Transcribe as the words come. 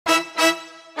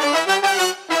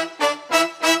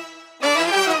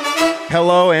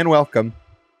Hello and welcome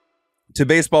to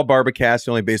Baseball Barbacast,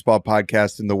 the only baseball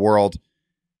podcast in the world.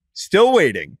 Still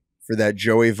waiting for that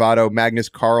Joey Votto, Magnus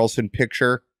Carlsen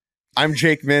picture. I'm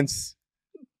Jake Mintz.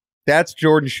 That's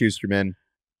Jordan Shusterman.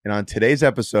 And on today's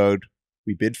episode,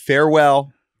 we bid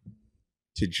farewell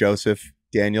to Joseph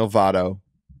Daniel Votto,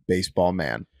 baseball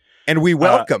man. And we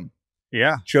welcome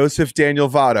Joseph Daniel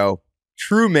Votto,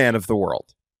 true man of the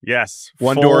world. Yes.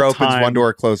 One door opens, one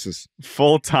door closes.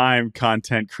 Full-time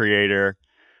content creator.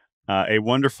 A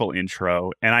wonderful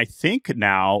intro. And I think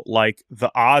now, like,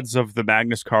 the odds of the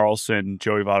Magnus Carlsen,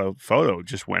 Joey Votto photo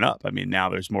just went up. I mean, now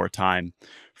there's more time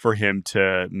for him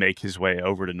to make his way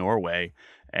over to Norway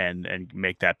and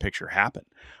make that picture happen.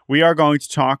 We are going to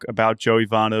talk about Joey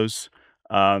Votto's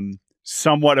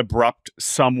somewhat abrupt,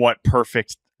 somewhat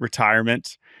perfect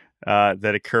retirement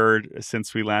that occurred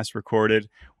since we last recorded.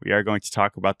 We are going to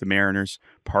talk about the Mariners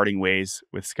parting ways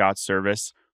with Scott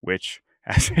Servais, which,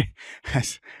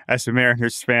 as a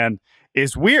Mariners fan,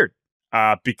 is weird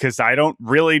because I don't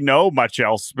really know much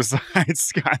else besides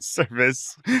Scott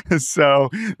Servais. So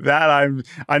that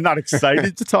I'm not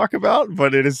excited to talk about,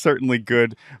 but it is certainly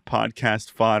good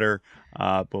podcast fodder.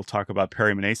 We'll talk about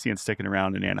Perry Minasian sticking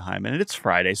around in Anaheim, and it's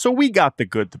Friday, so we got the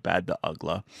good, the bad, the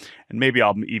Uggla, and maybe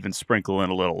I'll even sprinkle in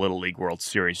a Little League World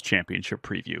Series championship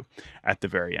preview at the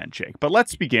very end, Jake. But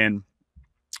let's begin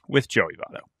with Joey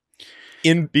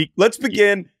Votto. Let's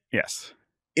begin. Yes,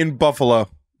 in Buffalo.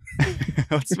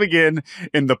 Let's begin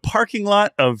in the parking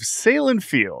lot of Salem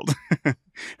Field,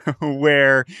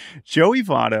 where Joey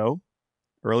Votto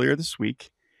earlier this week,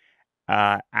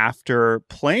 after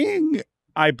playing,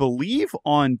 I believe,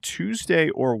 on Tuesday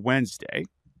or Wednesday.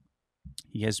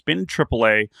 He has been in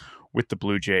AAA with the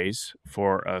Blue Jays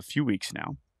for a few weeks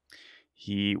now.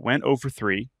 He went over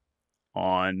 3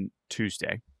 on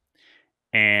Tuesday,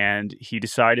 and he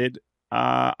decided,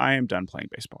 I am done playing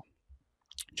baseball.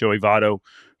 Joey Votto,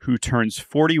 who turns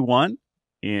 41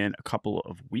 in a couple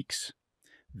of weeks,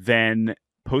 then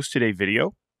posted a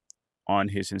video on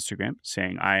his Instagram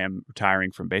saying, I am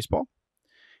retiring from baseball.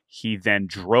 He then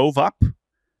drove up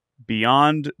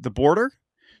beyond the border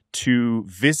to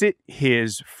visit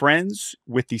his friends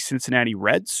with the Cincinnati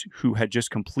Reds, who had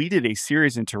just completed a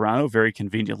series in Toronto very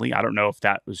conveniently. I don't know if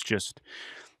that was just,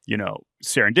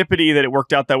 serendipity that it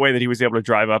worked out that way, that he was able to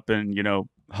drive up and,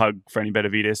 hug Freddie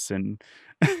Benavides and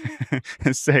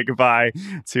say goodbye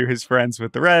to his friends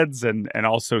with the Reds and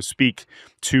also speak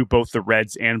to both the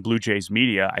Reds and Blue Jays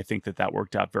media. I think that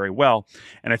worked out very well.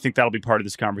 And I think that'll be part of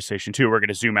this conversation too. We're going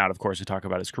to zoom out, of course, to talk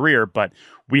about his career, but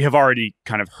we have already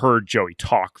kind of heard Joey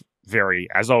talk very,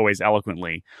 as always,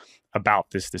 eloquently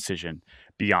about this decision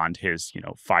beyond his,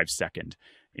 5-second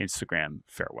Instagram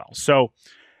farewell. So,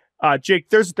 Jake,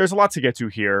 there's a lot to get to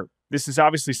here. This is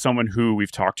obviously someone who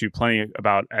we've talked to plenty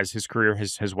about as his career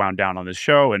has wound down on this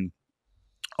show, and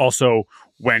also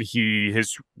when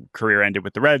his career ended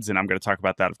with the Reds, and I'm going to talk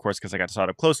about that, of course, because I got to saw it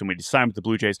up close, and we signed with the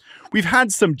Blue Jays. We've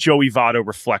had some Joey Votto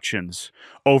reflections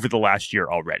over the last year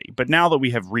already, but now that we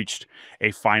have reached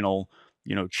a final,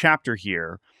 chapter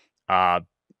here,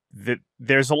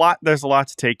 there's a lot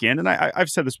to take in, and I've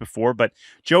said this before, but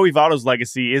Joey Votto's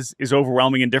legacy is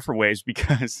overwhelming in different ways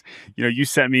because you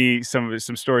sent me some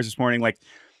stories this morning, like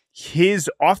his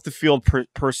off the field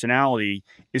personality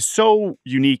is so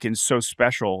unique and so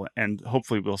special, and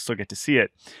hopefully we'll still get to see it,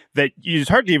 that it's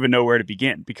hard to even know where to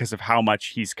begin because of how much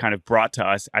he's kind of brought to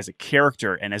us as a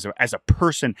character and as a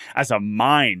person, as a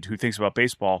mind who thinks about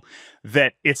baseball,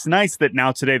 that it's nice that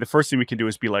now today the first thing we can do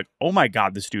is be like, oh my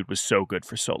God, this dude was so good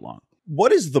for so long.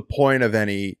 What is the point of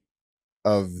any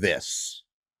of this,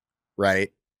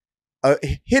 right?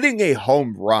 Hitting a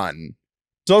home run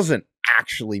doesn't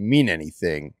actually mean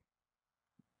anything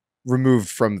removed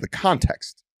from the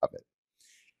context of it.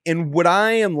 And what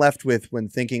I am left with when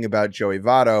thinking about Joey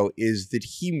Votto is that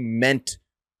he meant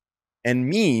and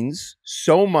means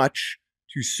so much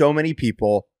to so many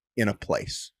people in a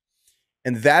place.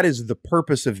 And that is the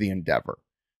purpose of the endeavor.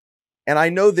 And I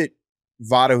know that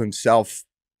Votto himself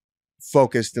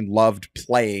focused and loved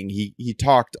playing. He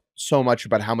talked so much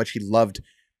about how much he loved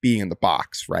being in the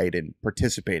box, right? And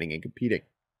participating and competing.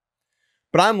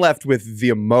 But I'm left with the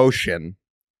emotion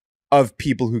of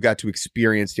people who got to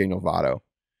experience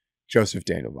Joseph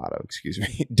Daniel Votto, excuse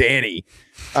me, Danny,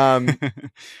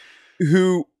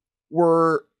 who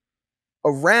were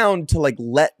around to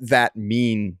let that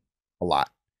mean a lot.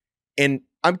 And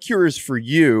I'm curious for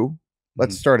you,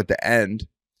 let's start at the end.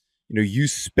 You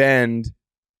spend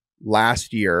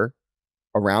last year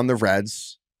around the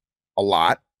Reds a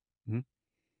lot. Mm-hmm.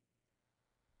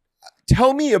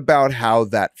 Tell me about how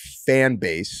that fan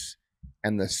base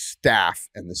and the staff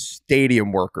and the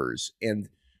stadium workers and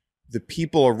the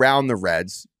people around the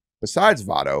Reds, besides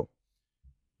Votto,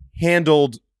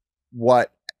 handled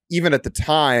what, even at the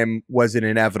time, was an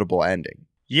inevitable ending.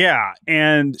 Yeah.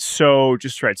 And so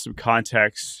just to write some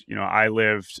context, I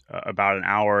lived about an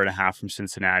hour and a half from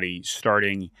Cincinnati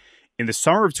starting in the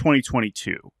summer of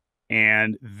 2022.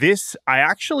 And I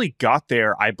actually got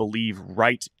there, I believe,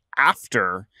 right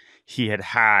after he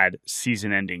had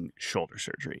season-ending shoulder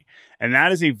surgery. And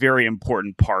that is a very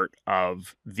important part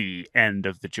of the end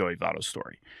of the Joey Votto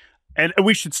story. And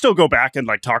we should still go back and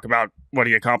talk about what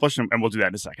he accomplished, and we'll do that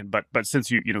in a second. But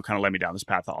since you kind of led me down this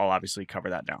path, I'll obviously cover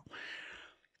that now.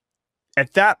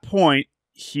 At that point,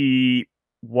 he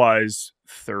was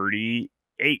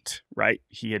 38, right?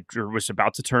 He was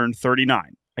about to turn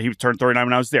 39. He turned 39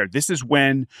 when I was there. This is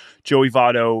when Joey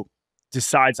Votto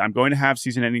decides, I'm going to have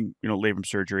season-ending, labrum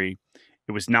surgery.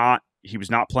 He was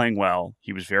not playing well.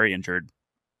 He was very injured.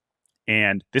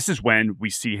 And this is when we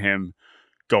see him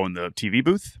go in the TV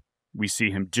booth. We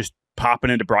see him just popping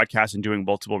into broadcast and doing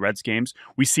multiple Reds games.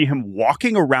 We see him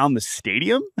walking around the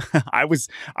stadium. I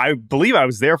believe I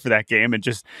was there for that game and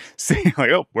just saying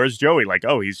oh, where's Joey?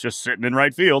 He's just sitting in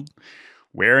right field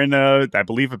wearing I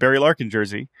believe a Barry Larkin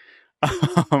jersey,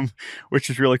 which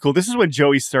is really cool. This is when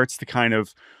Joey starts to kind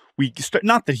of,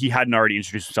 not that he hadn't already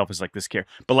introduced himself as this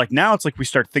character, but now it's we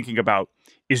start thinking about,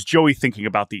 is Joey thinking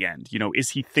about the end?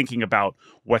 Is he thinking about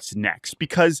what's next?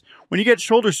 Because when you get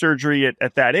shoulder surgery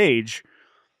at that age,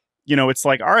 it's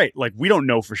all right, we don't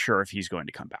know for sure if he's going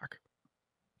to come back.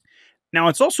 Now,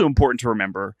 it's also important to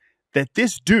remember that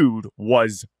this dude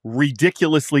was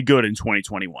ridiculously good in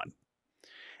 2021.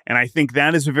 And I think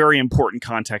that is a very important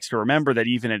context to remember, that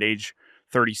even at age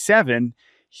 37,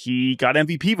 he got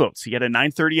MVP votes. He had a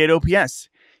 938 OPS.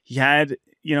 He had,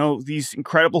 these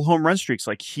incredible home run streaks.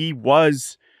 He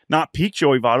was not peak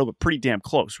Joey Votto, but pretty damn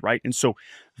close, right? And so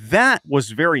that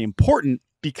was very important,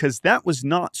 because that was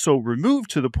not so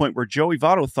removed to the point where Joey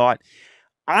Votto thought,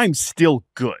 I'm still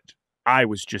good. I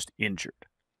was just injured.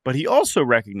 But he also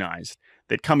recognized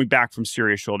that coming back from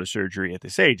serious shoulder surgery at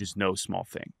this age is no small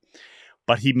thing.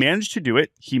 But he managed to do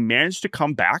it. He managed to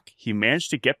come back. He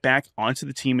managed to get back onto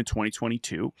the team in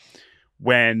 2022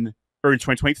 or in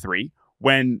 2023,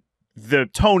 when the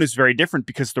tone is very different,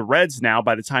 because the Reds now,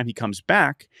 by the time he comes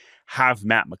back, have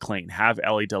Matt McLain, have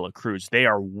Ellie De La Cruz. They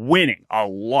are winning a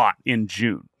lot in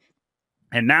June.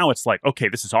 And now it's okay,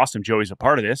 this is awesome. Joey's a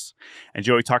part of this. And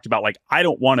Joey talked about I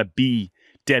don't want to be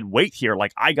dead weight here.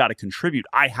 I got to contribute.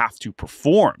 I have to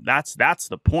perform. That's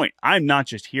the point. I'm not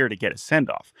just here to get a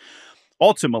send-off.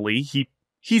 Ultimately,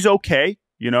 he's okay.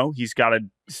 He's got a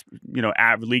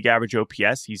league average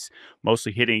OPS. He's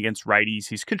mostly hitting against righties.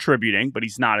 He's contributing, but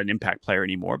he's not an impact player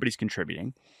anymore, but he's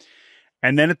contributing.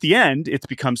 And then at the end, it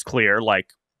becomes clear,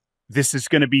 this is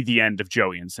going to be the end of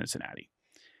Joey in Cincinnati.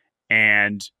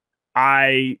 And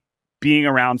being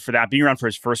around for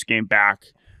his first game back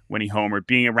when he homered,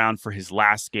 being around for his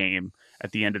last game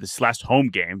at the end of this last home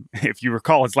game. If you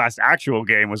recall, his last actual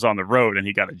game was on the road and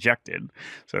he got ejected.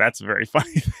 So that's a very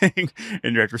funny thing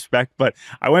in retrospect. But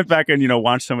I went back and,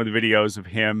 watched some of the videos of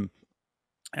him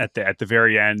at the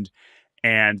very end,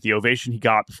 and the ovation he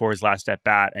got before his last at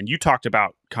bat. And you talked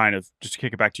about, kind of, just to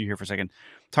kick it back to you here for a second,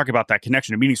 talk about that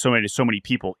connection of meeting so many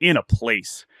people in a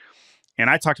place. And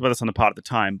I talked about this on the pod at the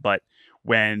time, but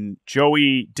when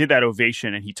Joey did that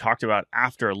ovation and he talked about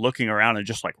after looking around and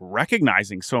just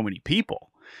recognizing so many people,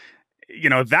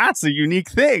 that's a unique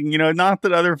thing. Not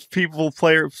that other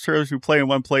players who play in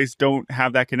one place don't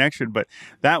have that connection, but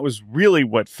that was really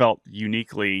what felt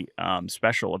uniquely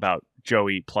special about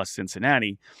Joey plus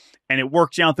Cincinnati. And it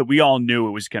worked out that we all knew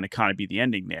it was going to kind of be the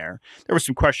ending there. There was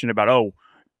some question about,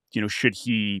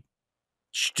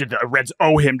 did the Reds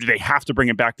owe him? Do they have to bring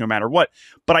him back no matter what?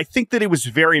 But I think that it was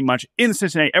very much in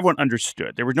Cincinnati. Everyone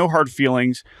understood. There were no hard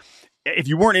feelings. If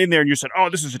you weren't in there and you said, oh,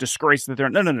 this is a disgrace that they're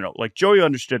no. Joey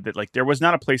understood that there was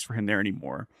not a place for him there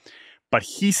anymore. But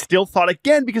he still thought,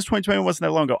 again, because 2021 wasn't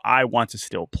that long ago, I want to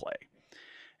still play.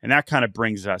 And that kind of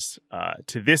brings us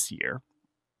to this year,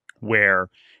 where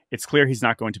it's clear he's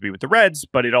not going to be with the Reds,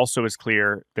 but it also is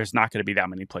clear there's not going to be that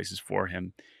many places for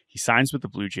him. He signs with the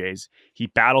Blue Jays. He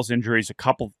battles injuries a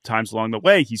couple times along the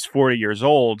way. He's 40 years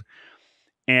old.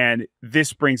 And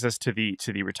this brings us to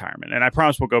the retirement. And I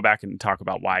promise we'll go back and talk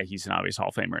about why he's an obvious Hall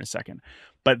of Famer in a second.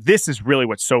 But this is really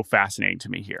what's so fascinating to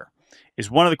me here, is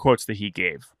one of the quotes that he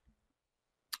gave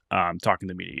talking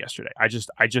to the media yesterday.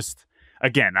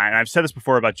 Again, I've said this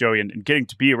before about Joey and getting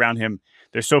to be around him.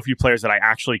 There's so few players that I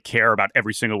actually care about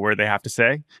every single word they have to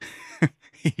say.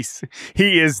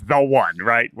 He is the one,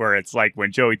 right? Where it's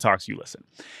when Joey talks, you listen.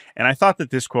 And I thought that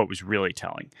this quote was really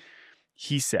telling.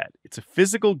 He said, it's a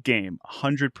physical game,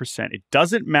 100%. It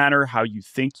doesn't matter how you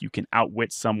think you can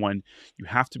outwit someone. You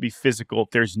have to be physical.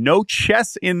 There's no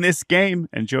chess in this game,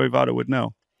 and Joey Votto would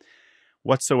know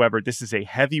whatsoever. This is a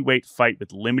heavyweight fight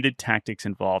with limited tactics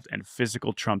involved, and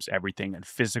physical trumps everything, and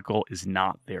physical is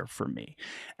not there for me.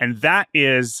 And that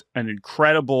is an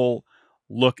incredible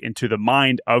look into the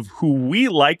mind of who we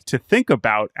like to think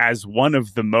about as one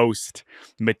of the most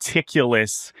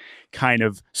meticulous, kind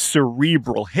of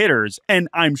cerebral hitters. And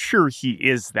I'm sure he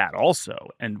is that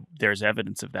also. And there's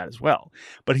evidence of that as well.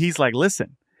 But he's like,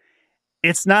 listen,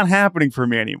 it's not happening for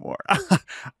me anymore.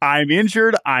 I'm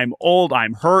injured. I'm old.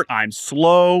 I'm hurt. I'm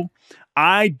slow.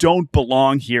 I don't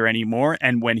belong here anymore.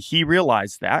 And when he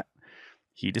realized that,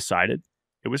 he decided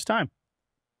it was time.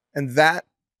 And that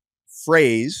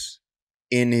phrase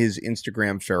in his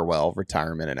Instagram farewell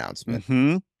retirement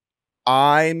announcement,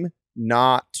 I'm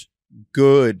not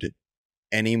good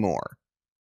anymore.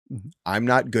 I'm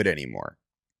not good anymore.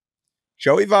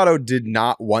 Joey Votto did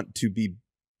not want to be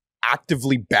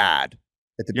actively bad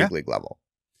at the big league level.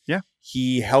 Yeah.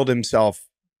 He held himself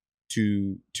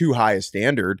to too high a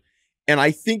standard. And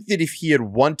I think that if he had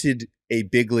wanted a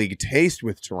big league taste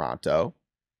with Toronto,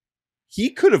 he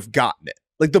could have gotten it.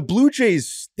 Like, the Blue Jays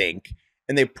stink,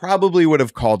 and they probably would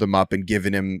have called him up and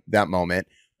given him that moment,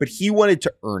 but he wanted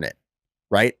to earn it,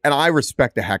 right? And I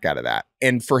respect the heck out of that.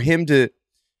 And for him to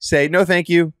say, no, thank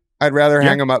you, I'd rather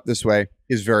hang him up this way,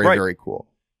 is very, very cool.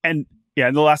 And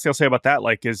and the last thing I'll say about that,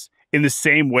 like, is in the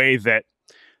same way that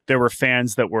there were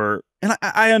fans that were, and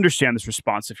I understand this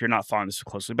response if you're not following this so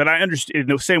closely, but I understand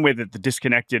in the same way that the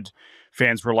disconnected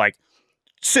fans were like,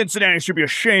 Cincinnati should be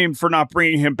ashamed for not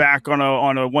bringing him back on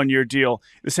a 1-year deal.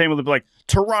 The same with like,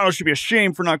 Toronto should be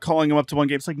ashamed for not calling him up to one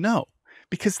game. It's like, no,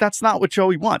 because that's not what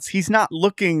Joey wants. He's not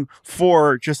looking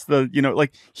for just the,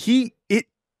 like,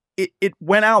 it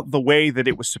went out the way that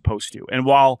it was supposed to. And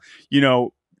while,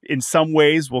 in some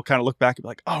ways we'll kind of look back and be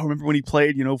like, oh, remember when he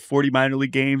played, 40 minor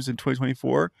league games in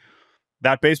 2024?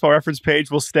 That Baseball Reference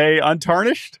page will stay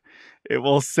untarnished. It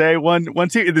will say one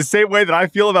team in the same way that I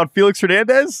feel about Felix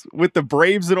Hernandez with the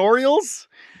Braves and Orioles.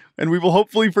 And we will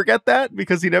hopefully forget that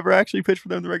because he never actually pitched for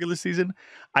them in the regular season.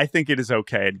 I think it is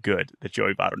okay and good that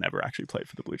Joey Votto never actually played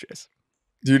for the Blue Jays.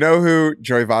 Do you know who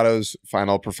Joey Votto's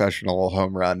final professional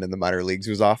home run in the minor leagues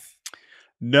was off?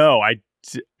 No,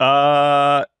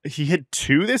 he hit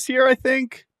 2 this year, I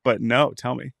think. But no,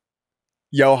 tell me.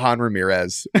 Yohan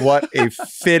Ramirez. What a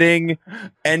fitting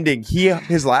ending.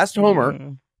 His last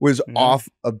homer was off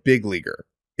a big leaguer.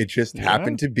 It just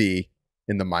happened to be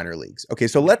in the minor leagues. Okay,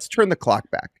 so let's turn the clock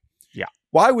back. Yeah.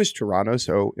 Why was Toronto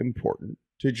so important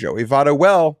to Joey Votto?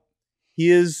 Well,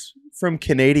 he is from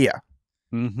Canada.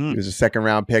 He was a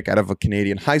second-round pick out of a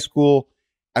Canadian high school.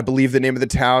 I believe the name of the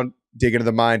town, dig into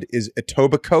the mind, is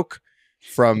Etobicoke.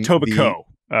 From Etobicoke.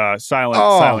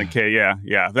 Silent K.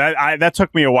 Yeah. That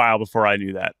took me a while before I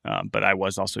knew that. But I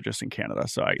was also just in Canada,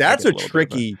 so that's a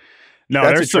tricky. No,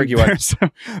 that's a tricky one.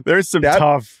 There's some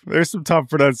tough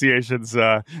pronunciations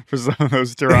for some of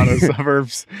those Toronto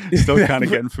suburbs. Still kind of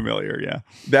getting familiar. Yeah,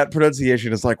 that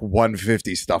pronunciation is like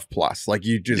 150 stuff plus. Like,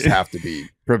 you just have to be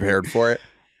prepared for it.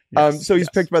 So he's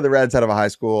picked by the Reds out of a high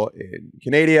school in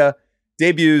Canada.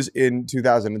 Debuts in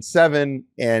 2007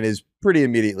 and is pretty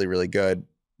immediately really good.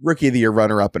 Rookie of the Year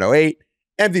runner-up in 2008,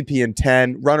 MVP in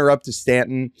 10, runner-up to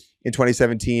Stanton in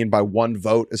 2017 by 1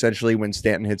 vote, essentially, when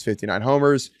Stanton hits 59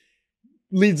 homers.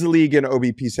 Leads the league in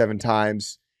OBP 7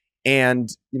 times. And,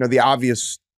 the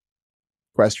obvious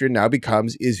question now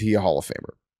becomes, is he a Hall of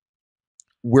Famer?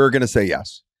 We're going to say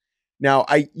yes. Now,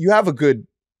 you have a good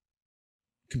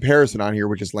comparison on here,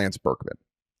 which is Lance Berkman.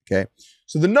 Okay.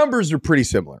 So the numbers are pretty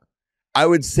similar. I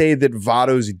would say that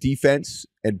Votto's defense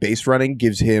and base running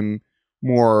gives him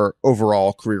more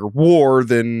overall career WAR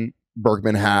than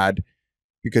Berkman had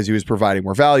because he was providing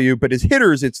more value. But as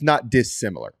hitters, it's not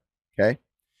dissimilar. Okay.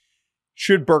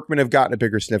 Should Berkman have gotten a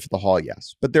bigger sniff at the Hall?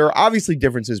 Yes. But there are obviously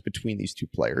differences between these two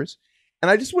players. And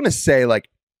I just want to say, like,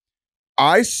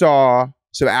 I saw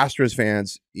some Astros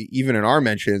fans, even in our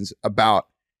mentions, about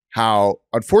how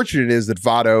unfortunate it is that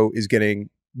Votto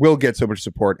will get so much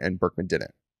support and Berkman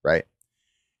didn't. Right.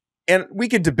 And we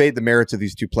could debate the merits of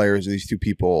these two players or these two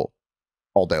people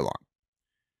all day long.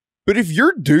 But if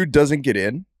your dude doesn't get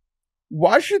in,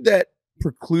 why should that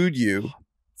preclude you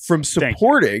from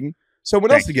supporting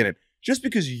someone else to get in? Just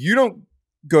because you don't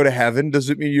go to heaven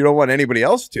doesn't mean you don't want anybody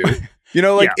else to.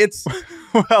 It's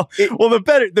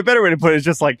the better way to put it is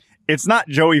just like, it's not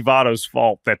Joey Votto's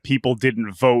fault that people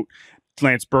didn't vote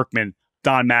Lance Berkman,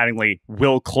 Don Mattingly,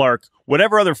 Will Clark,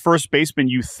 whatever other first baseman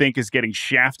you think is getting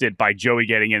shafted by Joey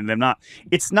getting in and them not.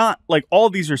 It's not like all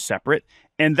of these are separate.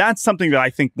 And that's something that I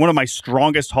think one of my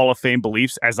strongest Hall of Fame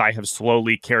beliefs, as I have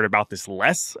slowly cared about this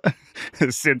less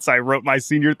since I wrote my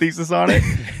senior thesis on it,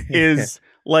 is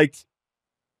like,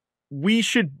 we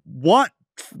should want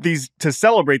these to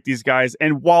celebrate these guys.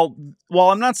 And while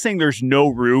I'm not saying there's no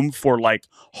room for like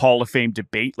Hall of Fame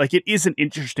debate, like it is an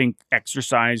interesting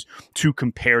exercise to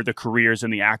compare the careers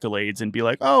and the accolades and be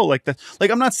like, oh, like that.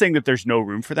 Like, I'm not saying that there's no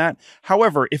room for that.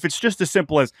 However, if it's just as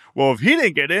simple as, well, if he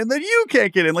didn't get in, then you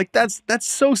can't get in. Like that's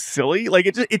so silly. Like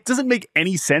it doesn't make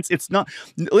any sense. It's not,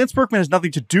 Lance Berkman has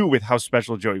nothing to do with how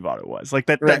special Joey Votto was. Like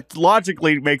that, right. That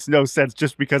logically makes no sense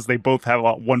just because they both have a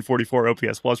 144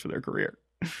 OPS plus for their career.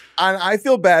 And I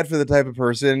feel bad for the type of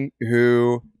person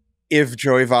who, if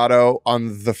Joey Votto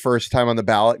on the first time on the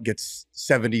ballot gets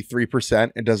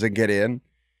 73% and doesn't get in,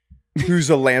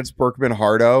 who's a Lance Berkman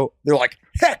hardo, they're like,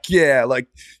 heck yeah, like,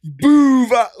 boo,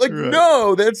 like, right.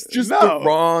 No, that's just the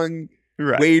wrong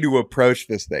way to approach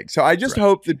this thing. So I just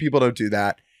hope that people don't do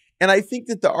that. And I think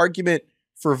that the argument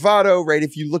for Votto, right,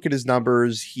 if you look at his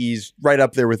numbers, he's right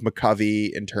up there with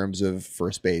McCovey in terms of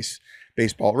first base,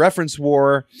 baseball reference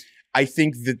WAR. I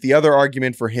think that the other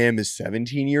argument for him is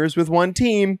 17 years with one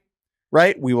team,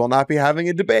 right? We will not be having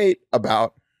a debate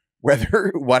about what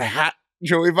hat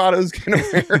Joey Votto is going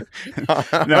to wear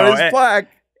on his plaque.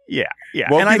 Yeah.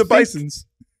 Won't be the Bisons.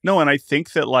 No, and I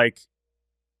think that like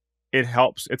it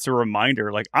helps. It's a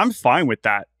reminder. Like, I'm fine with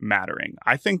that mattering.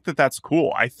 I think that that's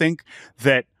cool. I think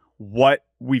that what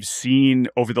we've seen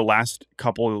over the last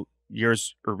couple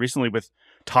years or recently with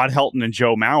Todd Helton and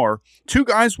Joe Mauer, two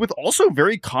guys with also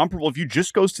very comparable, if you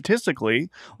just go statistically,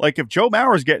 like if Joe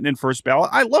Mauer is getting in first ballot,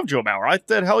 I love Joe Mauer. I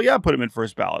said, hell yeah, put him in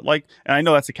first ballot. Like, and I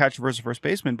know that's a catcher versus first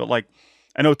baseman, but like,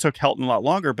 I know it took Helton a lot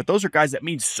longer, but those are guys that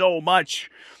mean so much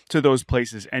to those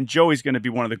places. And Joey's going to be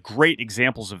one of the great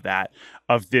examples of that,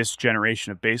 of this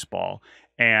generation of baseball.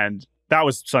 And that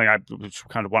was something I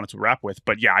kind of wanted to wrap with.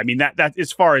 But yeah, I mean, that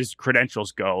as far as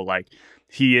credentials go, like,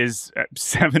 he is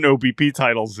 7 OBP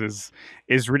titles is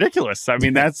ridiculous. I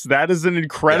mean, that is an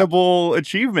incredible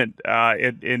achievement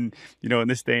in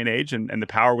this day and age, and the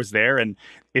power was there. And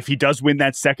if he does win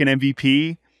that second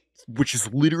MVP, which is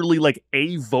literally like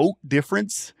a vote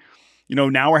difference,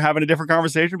 now we're having a different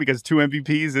conversation because 2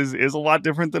 MVPs is a lot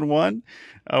different than one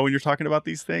when you're talking about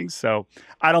these things. So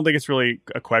I don't think it's really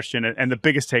a question. And the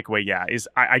biggest takeaway, is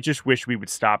I just wish we would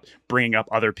stop bringing up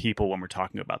other people when we're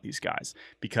talking about these guys,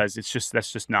 because it's against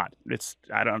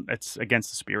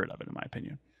the spirit of it, in my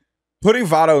opinion. Putting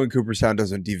Votto in Cooperstown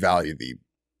doesn't devalue the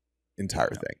entire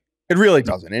thing. It really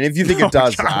doesn't. And if you think it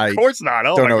does, God, of course not.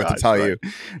 Don't know what to tell you.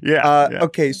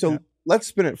 Okay, so let's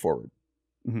spin it forward.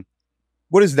 Mm-hmm.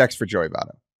 What is next for Joey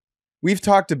Votto? We've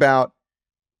talked about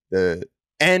the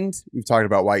end. We've talked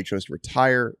about why he chose to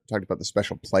retire. We've talked about the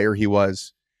special player he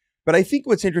was. But I think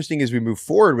what's interesting as we move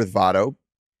forward with Votto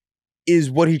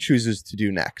is what he chooses to do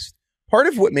next. Part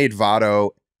of what made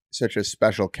Votto such a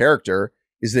special character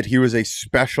is that he was a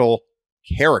special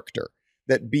character,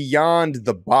 that beyond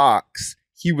the box,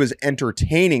 he was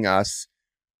entertaining us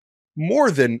more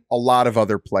than a lot of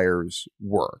other players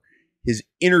were. His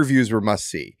interviews were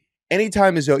must-see.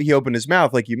 Anytime he opened his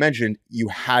mouth, like you mentioned, you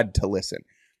had to listen.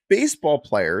 Baseball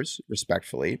players,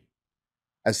 respectfully,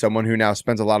 as someone who now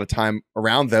spends a lot of time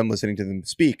around them, listening to them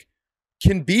speak,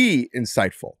 can be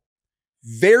insightful.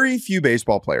 Very few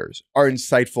baseball players are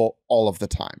insightful all of the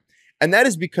time. And that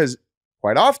is because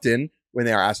quite often when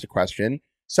they are asked a question,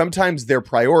 sometimes their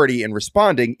priority in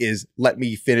responding is, let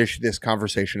me finish this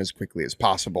conversation as quickly as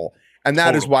possible. And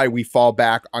that is why we fall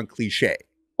back on cliche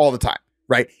all the time.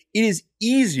 Right? It is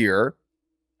easier,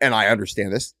 and I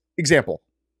understand this. Example,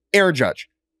 Aaron Judge,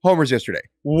 homers yesterday.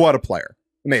 What a player.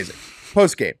 Amazing.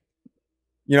 Post game.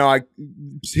 I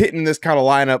hitting this kind of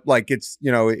lineup like it's,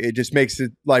 it just makes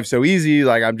life so easy.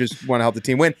 Like, I just want to help the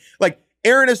team win. Like,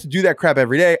 Aaron has to do that crap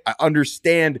every day. I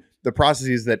understand the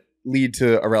processes that lead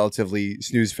to a relatively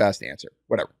snooze fest answer.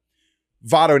 Whatever.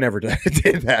 Votto never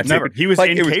did that. Never. He was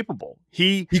incapable.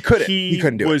 He couldn't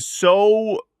do it. He was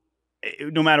so...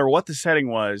 No matter what the setting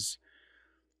was,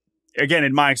 again,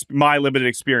 in my limited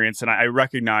experience, and I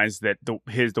recognize that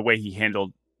the way he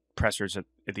handled pressers at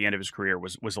the end of his career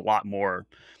was a lot more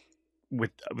with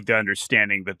the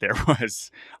understanding that there was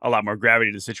a lot more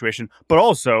gravity to the situation. But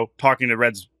also, talking to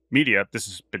Reds media, this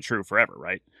has been true forever,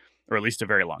 right? Or at least a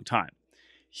very long time.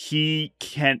 He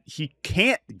can't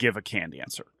give a canned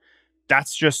answer.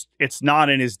 That's just, it's not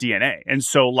in his DNA. And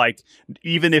so, like,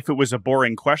 even if it was a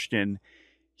boring question,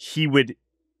 he would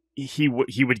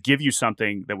give you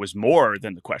something that was more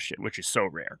than the question, which is so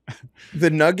rare. The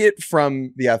nugget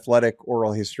from The Athletic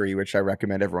oral history, which I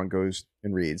recommend everyone goes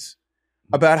and reads,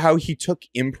 about how he took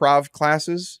improv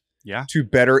classes to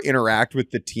better interact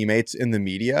with the teammates in the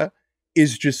media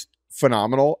is just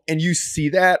phenomenal. And you see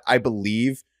that, I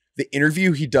believe, the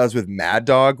interview he does with Mad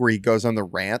Dog, where he goes on the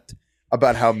rant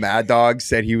about how Mad Dog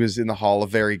said he was in the Hall of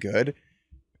Very Good.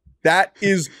 That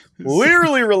is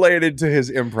clearly related to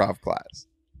his improv class.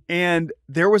 And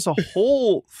there was a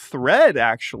whole thread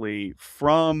actually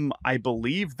from, I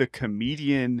believe, the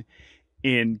comedian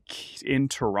in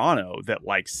Toronto that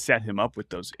like set him up with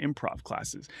those improv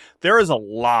classes. There is a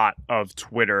lot of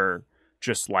Twitter,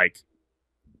 just like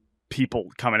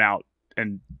people coming out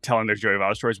and telling their Joey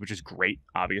Votto stories, which is great,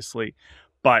 obviously.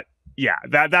 But yeah,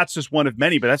 that's just one of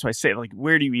many. But that's why I say, like,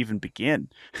 where do you even begin?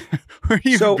 Where do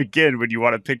you even begin when you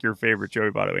want to pick your favorite Joey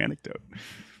Votto anecdote?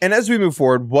 And as we move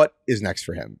forward, what is next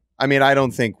for him? I mean, I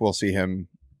don't think we'll see him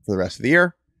for the rest of the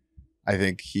year. I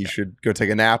think he should go take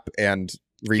a nap and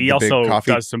read the big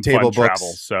coffee does some table fun books.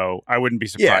 Travel, so I wouldn't be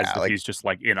surprised if he's just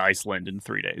like in Iceland in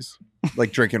 3 days.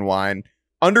 Like drinking wine.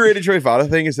 Underrated Joey Votto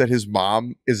thing is that his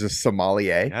mom is a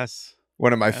sommelier. Yes.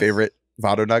 One of my favorite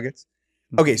Votto nuggets.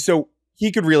 Okay, so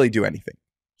he could really do anything.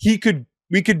 We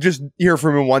could just hear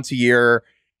from him once a year,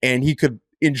 and he could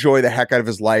enjoy the heck out of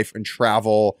his life and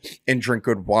travel and drink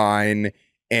good wine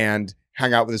and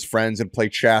hang out with his friends and play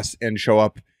chess and show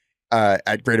up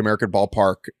at Great American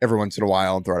Ballpark every once in a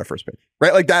while and throw out a first pitch,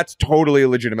 right? Like, that's totally a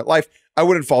legitimate life. I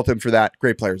wouldn't fault him for that.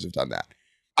 Great players have done that.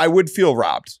 I would feel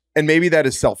robbed. And maybe that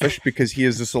is selfish because he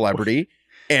is a celebrity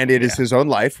and it is his own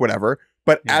life, whatever.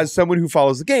 But as someone who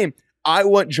follows the game, I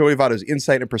want Joey Votto's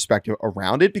insight and perspective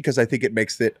around it because I think it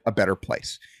makes it a better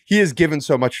place. He has given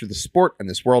so much to the sport and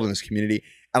this world and this community,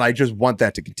 and I just want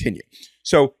that to continue.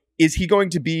 So is he going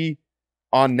to be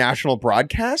on national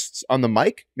broadcasts on the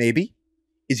mic? Maybe.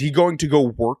 Is he going to go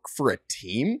work for a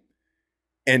team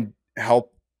and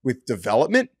help with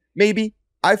development? Maybe.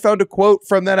 I found a quote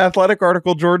from that Athletic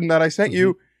article, Jordan, that I sent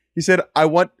you. He said, I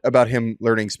want, about him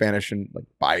learning Spanish and like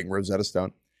buying Rosetta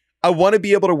Stone, I want to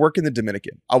be able to work in the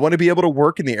Dominican. I want to be able to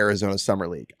work in the Arizona Summer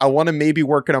League. I want to maybe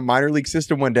work in a minor league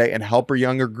system one day and help a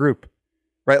younger group.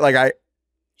 Right? Like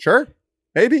sure,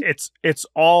 maybe. It's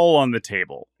all on the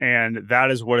table. And that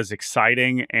is what is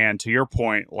exciting. And to your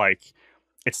point, like,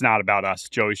 it's not about us.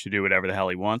 Joey should do whatever the hell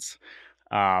he wants.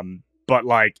 But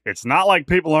like, it's not like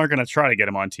people aren't going to try to get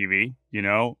him on TV. You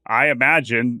know, I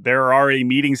imagine there are already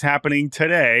meetings happening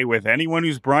today with anyone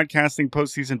who's broadcasting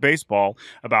postseason baseball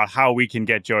about how we can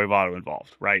get Joey Votto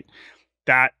involved, right?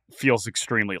 That feels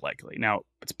extremely likely. Now,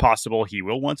 it's possible he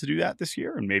will want to do that this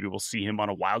year, and maybe we'll see him on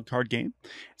a wild card game.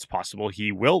 It's possible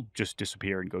he will just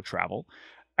disappear and go travel.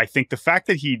 I think the fact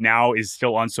that he now is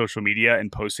still on social media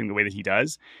and posting the way that he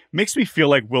does makes me feel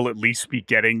like we'll at least be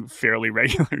getting fairly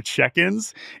regular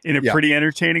check-ins in a pretty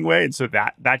entertaining way. And so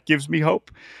that gives me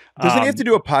hope. Doesn't he have to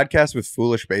do a podcast with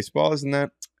Foolish Baseball? Isn't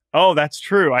that? Oh, that's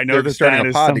true. I know that starting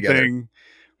a pod something together.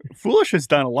 Foolish has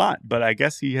done a lot, but I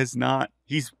guess he has not.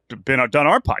 He's done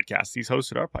our podcast. He's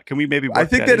hosted our podcast. Can we maybe work I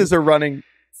think that is a running.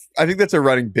 I think that's a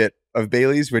running bit of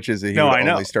Bailey's, which is that he would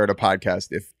only start a podcast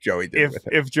if Joey did with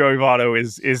him. If Joey Votto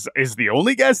is the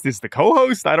only guest, is the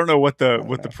co-host. I don't know what the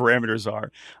parameters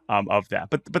are of that,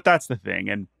 but that's the thing.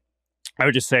 And I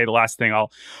would just say the last thing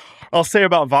I'll say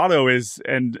about Votto is,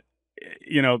 and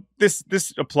you know, this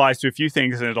applies to a few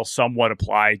things, and it'll somewhat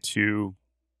apply to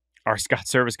our Scott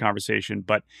Servais conversation.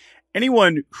 But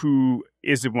anyone who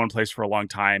is in one place for a long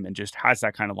time and just has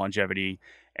that kind of longevity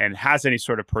and has any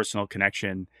sort of personal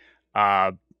connection,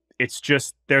 it's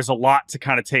just, there's a lot to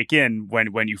kind of take in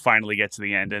when you finally get to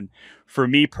the end. And for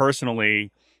me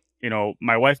personally, you know,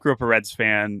 my wife grew up a Reds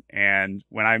fan, and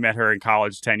when I met her in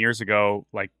college 10 years ago,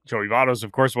 like, Joey Votto is,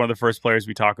 of course, one of the first players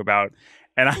we talk about.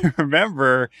 And I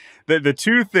remember the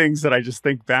two things that I just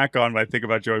think back on when I think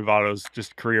about Joey Votto's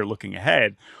just career looking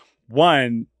ahead.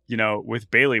 One, you know,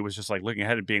 with Bailey was just like looking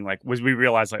ahead and being like, we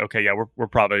realized like, okay, yeah, we're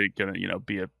probably gonna, you know,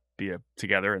 be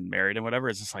together and married and whatever.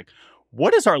 It's just like,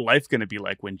 what is our life going to be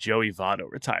like when Joey Votto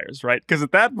retires, right? Because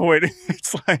at that point,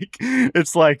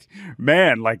 it's like,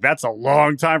 man, like, that's a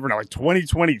long time from now, like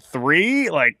 2023.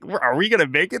 Like, are we going to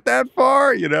make it that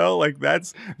far? You know, like,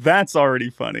 that's already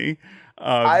funny.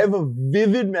 I have a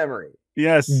vivid memory.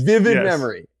 Yes. Vivid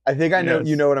memory. I think I know,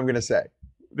 you know what I'm going to say.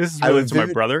 This is related to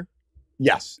my brother.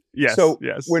 Yes. Yes. So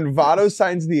yes. when Votto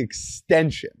signs the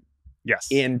extension yes.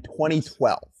 in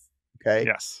 2012, okay?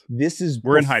 Yes. This is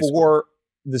We're in high school. Before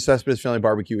the Cespedes Family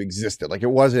Barbecue existed. Like,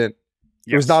 it wasn't,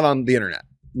 it was not on the internet.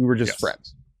 We were just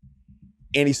friends.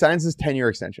 And he signs this 10-year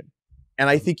extension. And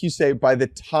I think you say, by the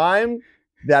time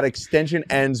that extension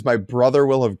ends, my brother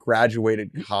will have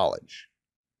graduated college.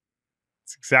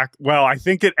 Well, I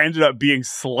think it ended up being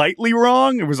slightly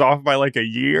wrong. It was off by like a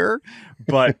year,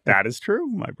 but that is true.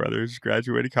 My brother's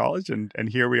graduated college, and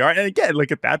here we are. And again,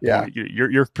 like at that point,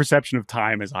 your perception of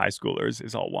time as a high schooler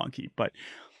is all wonky. But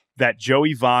that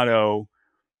Joey Votto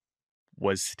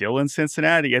was still in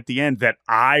Cincinnati at the end, that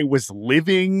I was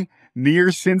living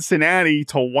near Cincinnati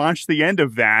to watch the end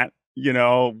of that,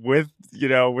 with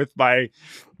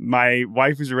my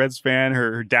wife who's a Reds fan,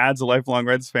 her dad's a lifelong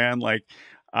Reds fan, like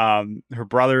her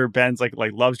brother Ben's like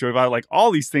loves Joey Votto, like all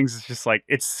these things. It's just like,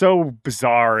 it's so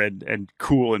bizarre and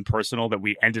cool and personal that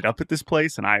we ended up at this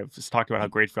place. And I've just talked about how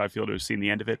grateful I feel to have seen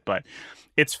the end of it, but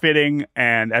it's fitting.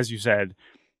 And as you said,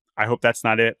 I hope that's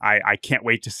not it. I can't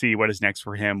wait to see what is next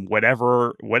for him.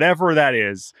 Whatever that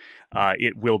is,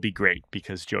 it will be great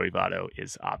because Joey Votto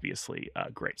is obviously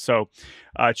great. So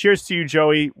cheers to you,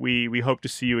 Joey. We hope to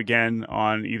see you again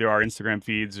on either our Instagram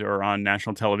feeds or on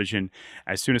national television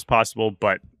as soon as possible.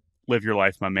 But live your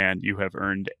life, my man. You have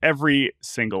earned every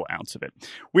single ounce of it.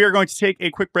 We are going to take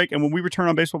a quick break. And when we return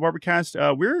on Baseball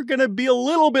Barbercast, we're going to be a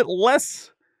little bit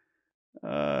less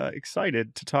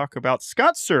excited to talk about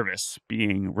Scott Servais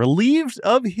being relieved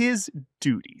of his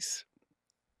duties.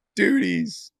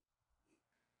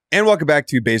 And welcome back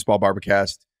to Baseball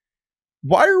Barbercast.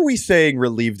 Why are we saying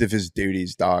relieved of his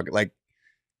duties, dog? Like,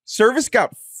 Servais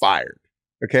got fired.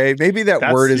 Okay, maybe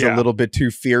that's word is a little bit too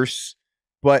fierce,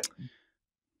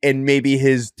 and maybe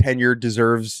his tenure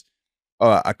deserves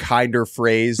a kinder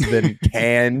phrase than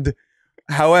canned.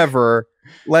 However,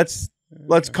 let's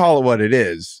call it what it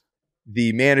is.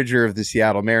 The manager of the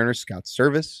Seattle Mariners, Scott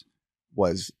Servais,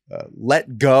 was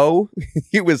let go.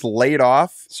 He was laid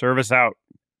off. Service out.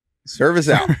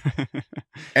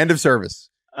 End of service.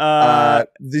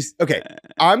 Okay.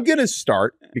 I'm gonna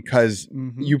start because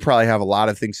you probably have a lot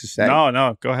of things to say.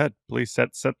 No, go ahead. Please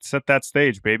set that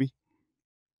stage, baby.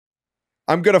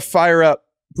 I'm gonna fire up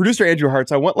producer Andrew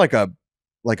Hartz. I want like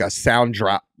a sound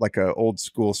drop, like a old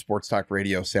school sports talk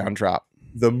radio sound drop.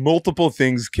 The multiple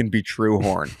things can be true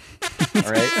horn. All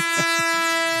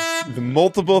right. The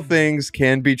multiple things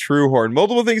can be true horn.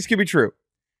 Multiple things can be true.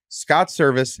 Scott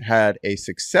Servais had a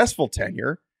successful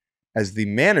tenure as the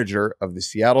manager of the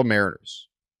Seattle Mariners.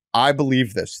 I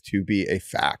believe this to be a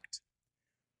fact.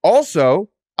 Also,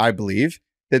 I believe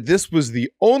that this was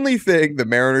the only thing the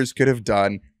Mariners could have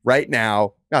done right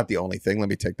now. Not the only thing. Let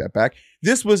me take that back.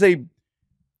 This was a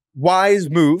wise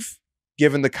move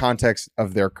given the context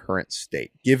of their current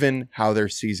state, given how their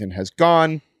season has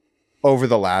gone over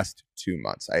the last 2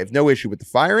 months. I have no issue with the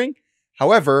firing.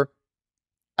 However,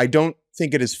 I don't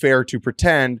think it is fair to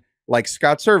pretend like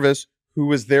Scott Servais, who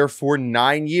was there for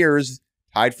 9 years,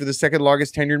 tied for the second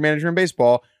longest tenured manager in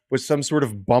baseball, was some sort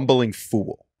of bumbling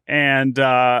fool. And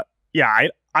I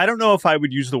don't know if I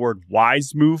would use the word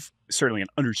wise move. Certainly an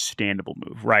understandable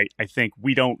move, right? I think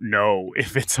we don't know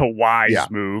if it's a wise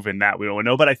move, and that we don't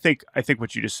know. But I think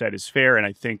what you just said is fair, and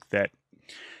I think that,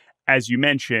 as you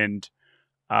mentioned,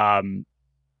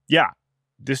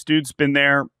 this dude's been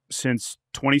there since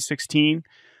 2016.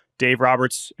 Dave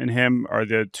Roberts and him are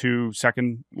the two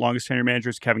second longest tenure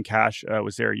managers. Kevin Cash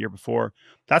was there a year before.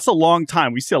 That's a long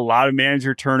time. We see a lot of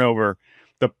manager turnover.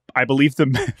 I believe the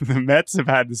Mets have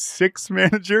had 6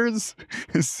 managers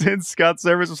since Scott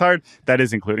Servais was hired. That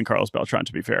is including Carlos Beltran,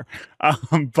 to be fair.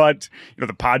 But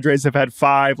the Padres have had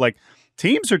 5. Like,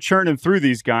 teams are churning through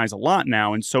these guys a lot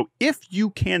now. And so if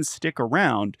you can stick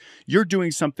around, you're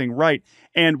doing something right.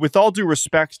 And with all due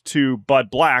respect to Bud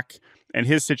Black and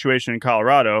his situation in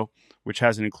Colorado, which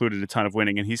hasn't included a ton of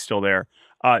winning, and he's still there,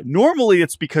 normally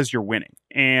it's because you're winning.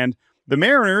 And the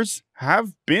Mariners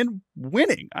have been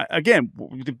winning. Again,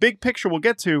 the big picture we'll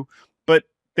get to, but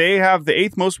they have the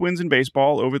 8th most wins in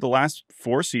baseball over the last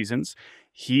 4 seasons.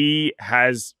 He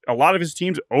has a lot of his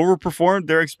teams overperformed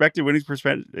their expected winning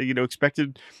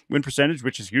expected win percentage,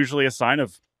 which is usually a sign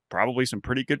of probably some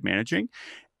pretty good managing.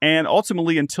 And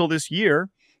ultimately, until this year,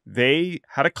 they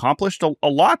had accomplished a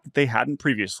lot that they hadn't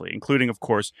previously, including, of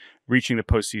course, reaching the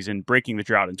postseason, breaking the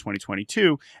drought in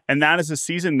 2022. And that is a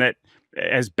season that,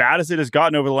 as bad as it has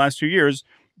gotten over the last 2 years,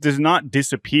 does not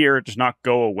disappear. It does not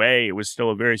go away. It was still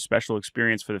a very special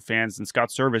experience for the fans, and Scott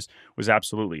Servais was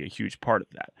absolutely a huge part of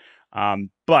that.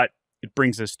 But it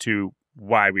brings us to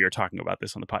why we are talking about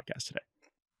this on the podcast today.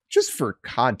 Just for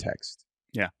context,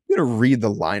 I'm going to read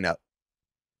the lineup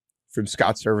from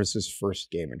Scott Servais's first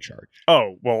game in charge.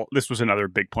 Oh, well, this was another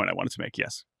big point I wanted to make,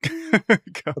 yes.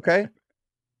 Okay.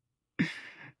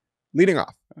 Leading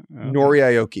off, Nori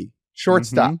Aoki.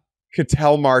 Shortstop,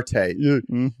 Ketel Marte.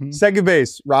 Second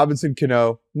base, Robinson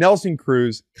Cano, Nelson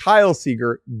Cruz, Kyle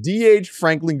Seager, DH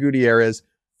Franklin Gutierrez,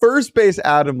 first base,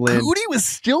 Adam Lind. Goody was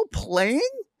still playing?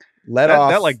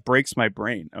 That like breaks my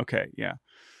brain. Okay, yeah.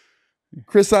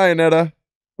 Chris Iannetta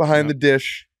behind the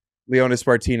dish. Leonis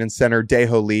Martin in center.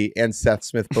 Daeho Lee and Seth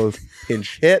Smith both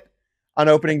pinch hit on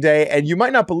opening day. And you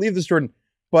might not believe this, Jordan,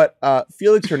 but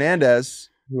Felix Hernandez,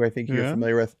 who I think you're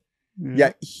familiar with,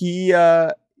 he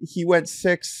went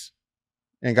 6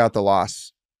 and got the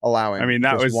loss, allowing. I mean,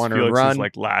 that was one Felix's run.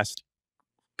 like last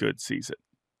good season.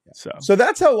 So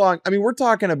that's how long. I mean, we're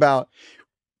talking about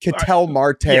Ketel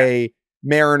Marte,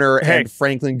 Mariner, and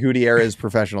Franklin Gutierrez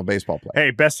professional baseball player.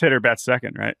 Hey, best hitter bats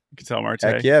second, right? Ketel Marte.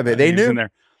 Heck yeah, but they knew. In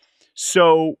there.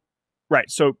 So, right.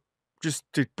 So just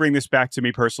to bring this back to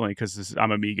me personally, because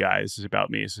I'm a me guy. This is about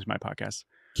me. This is my podcast.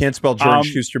 Can't spell Jordan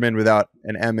Shusterman without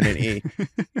an M and an E.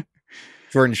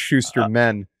 Jordan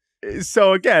Shusterman.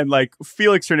 So again, like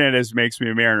Felix Hernandez makes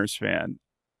me a Mariners fan,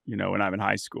 when I'm in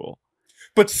high school.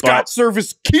 But Scott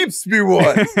Servais keeps me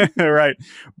one. Right.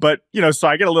 But, so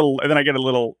I get a little, and then I get a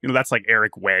little, that's like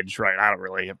Eric Wedge, right? I don't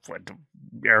really have,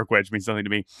 Eric Wedge means nothing to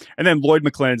me. And then Lloyd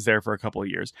McClennan's there for a couple of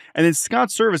years. And then Scott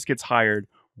Servais gets hired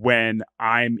when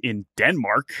I'm in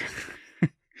Denmark,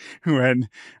 when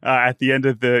at the end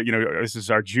of this is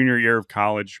our junior year of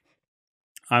college.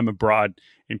 I'm abroad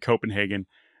in Copenhagen.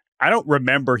 I don't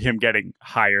remember him getting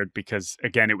hired because,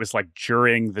 again, it was like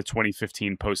during the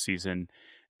 2015 postseason.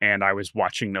 And I was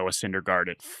watching Noah Syndergaard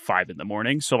at 5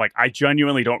 a.m. So, like, I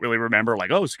genuinely don't really remember,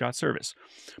 like, oh, Scott Servais.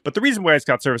 But the reason why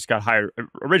Scott Servais got hired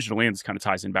originally, and this kind of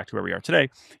ties in back to where we are today,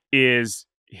 is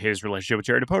his relationship with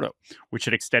Jerry Dipoto, which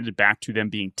had extended back to them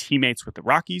being teammates with the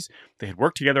Rockies. They had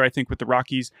worked together, I think, with the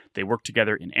Rockies. They worked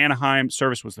together in Anaheim.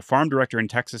 Servais was the farm director in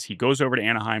Texas. He goes over to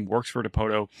Anaheim, works for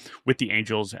Dipoto with the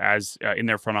Angels as in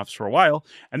their front office for a while.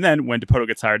 And then when Dipoto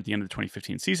gets hired at the end of the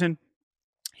 2015 season,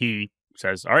 he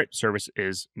says, all right, Servais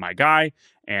is my guy,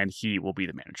 and he will be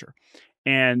the manager.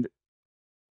 And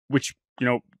which,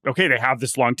 okay, they have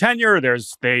this long tenure.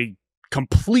 They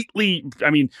completely, I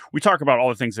mean, we talk about all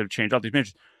the things that have changed, all these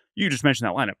managers. You just mentioned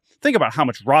that lineup. Think about how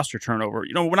much roster turnover.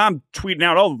 When I'm tweeting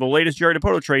out, the latest Jerry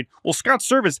Dipoto trade, well, Scott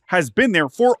Servais has been there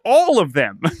for all of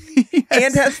them.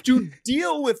 And has to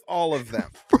deal with all of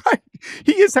them. Right.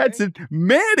 He has had to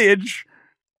manage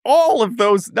all of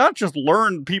those, not just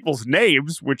learn people's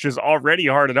names, which is already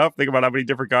hard enough. Think about how many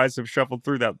different guys have shuffled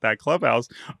through that clubhouse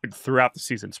throughout the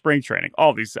season, spring training,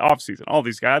 all these offseason, all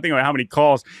these guys. I think about how many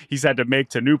calls he's had to make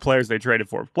to new players they traded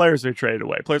for, players they traded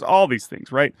away, players, all these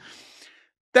things, right?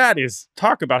 That is,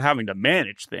 talk about having to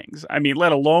manage things. I mean,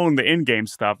 let alone the in-game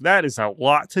stuff. That is a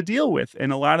lot to deal with.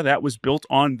 And a lot of that was built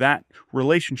on that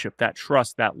relationship, that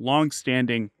trust, that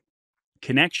long-standing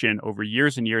connection over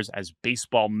years and years as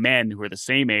baseball men who are the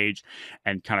same age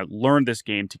and kind of learn this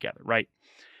game together, right?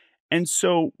 And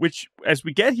so, which as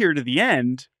we get here to the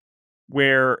end,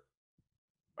 why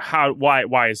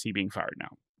is he being fired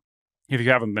now? If you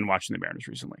haven't been watching the Mariners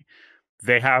recently,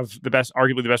 they have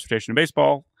arguably the best rotation in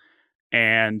baseball,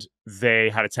 and they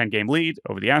had a 10-game lead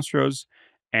over the Astros,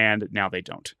 and now they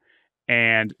don't.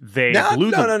 And they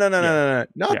blew No.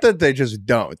 Not that they just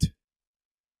don't.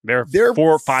 They're 4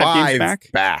 or 5 games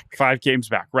back. 5 games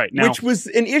back, right. Now, which was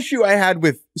an issue I had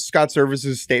with Scott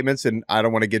Servais' statements, and I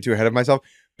don't want to get too ahead of myself.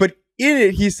 But in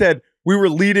it, he said, we were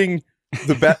leading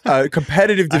the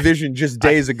competitive division just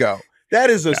days ago. That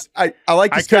is I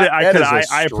like this.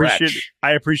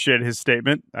 I appreciate his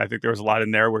statement. I think there was a lot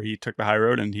in there where he took the high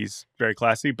road, and he's very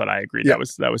classy. But I agree that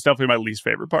was definitely my least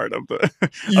favorite part of the.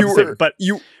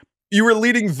 You were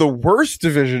leading the worst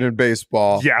division in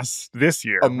baseball. Yes, this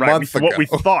year. A month ago.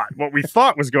 What we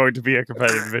thought was going to be a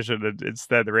competitive division, and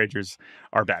instead the Rangers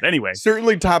are bad. Anyway,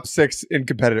 certainly top 6 in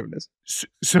competitiveness.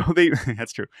 So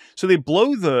that's true. So they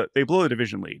blow the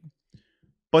division lead,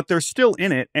 but they're still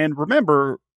in it. And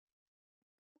remember,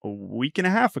 a week and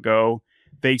a half ago,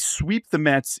 they sweep the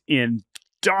Mets in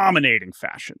dominating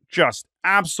fashion, just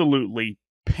absolutely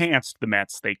pantsed the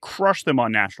Mets. They crushed them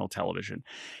on national television.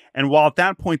 And while at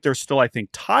that point they're still, I think,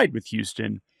 tied with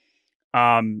Houston,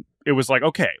 it was like,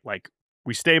 okay, like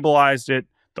we stabilized it.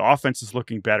 The offense is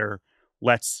looking better.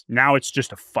 Now it's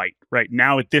just a fight, right?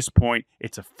 Now at this point,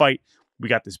 it's a fight. We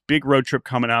got this big road trip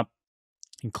coming up,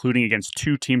 including against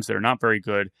 2 teams that are not very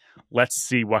good. Let's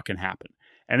see what can happen.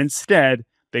 And instead,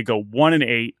 they go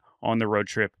 1-8 on the road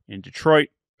trip in Detroit,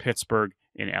 Pittsburgh,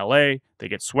 in LA. They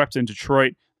get swept in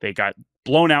Detroit. They got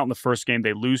blown out in the first game.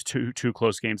 They lose two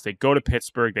close games. They go to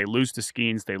Pittsburgh. They lose to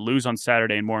Skeens. They lose on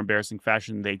Saturday in more embarrassing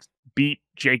fashion. They beat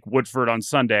Jake Woodford on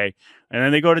Sunday. And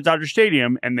then they go to Dodger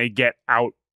Stadium and they get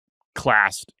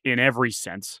outclassed in every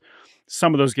sense.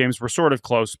 Some of those games were sort of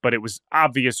close, but it was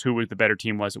obvious who the better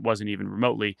team was. It wasn't even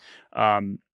remotely a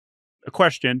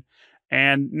question.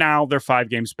 And now they're 5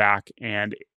 games back,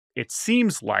 and it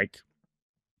seems like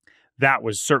that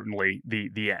was certainly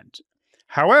the end.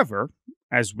 However,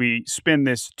 as we spin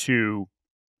this to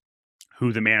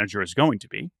who the manager is going to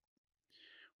be,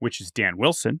 which is Dan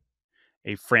Wilson,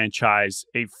 a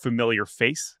familiar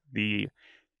face, the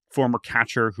former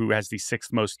catcher who has the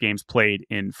 6th most games played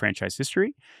in franchise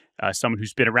history, someone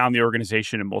who's been around the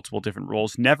organization in multiple different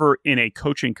roles, never in a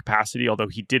coaching capacity, although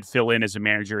he did fill in as a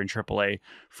manager in AAA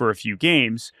for a few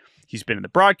games. He's been in the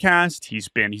broadcast. He's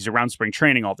around spring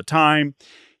training all the time.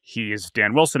 He is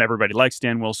Dan Wilson. Everybody likes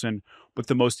Dan Wilson. But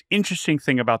the most interesting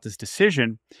thing about this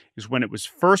decision is when it was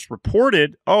first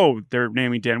reported, oh, they're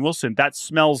naming Dan Wilson, that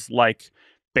smells like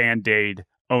Band-Aid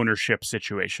ownership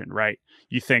situation, right?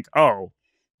 You think, oh,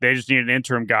 they just need an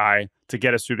interim guy to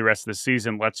get us through the rest of the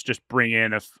season. Let's just bring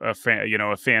in a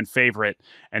fan favorite,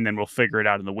 and then we'll figure it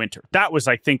out in the winter. That was,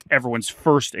 I think, everyone's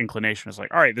first inclination. It's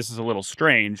like, all right, this is a little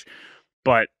strange,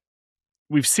 but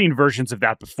we've seen versions of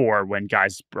that before when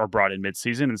guys are brought in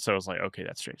midseason, and so it's like, okay,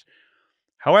 that's strange.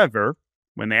 However,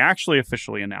 when they actually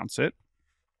officially announce it,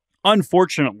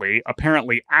 unfortunately,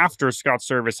 apparently after Scott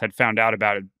Servais had found out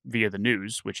about it via the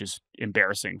news, which is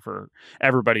embarrassing for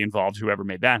everybody involved, whoever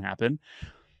made that happen,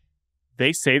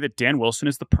 they say that Dan Wilson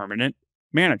is the permanent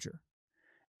manager.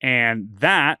 And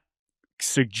that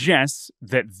suggests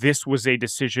that this was a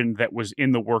decision that was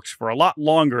in the works for a lot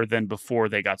longer than before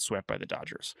they got swept by the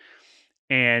Dodgers.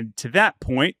 And to that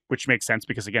point, which makes sense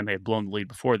because, again, they had blown the lead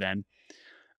before then,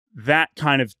 that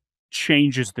kind of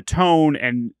changes the tone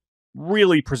and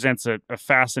really presents a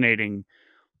fascinating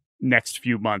next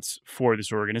few months for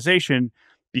this organization,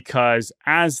 because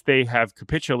as they have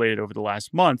capitulated over the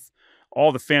last month,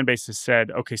 all the fan base has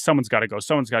said, okay, someone's got to go.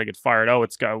 Someone's got to get fired. Oh,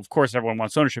 of course, everyone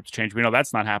wants ownership to change. We know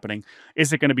that's not happening.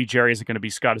 Is it going to be Jerry? Is it going to be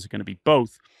Scott? Is it going to be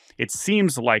both? It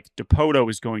seems like Dipoto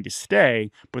is going to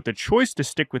stay, but the choice to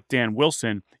stick with Dan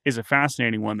Wilson is a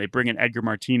fascinating one. They bring in Edgar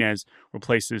Martinez,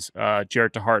 replaces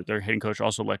Jarrett DeHart, their hitting coach,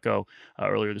 also let go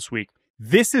earlier this week.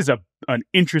 This is an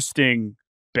interesting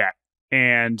bet.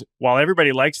 And while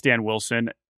everybody likes Dan Wilson,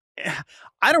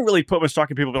 I don't really put much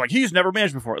stock in people being like, he's never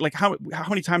managed before. Like, how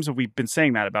many times have we been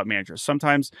saying that about managers?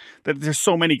 Sometimes there's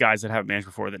so many guys that haven't managed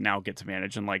before that now get to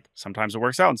manage, and like sometimes it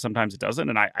works out and sometimes it doesn't.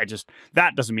 And I just,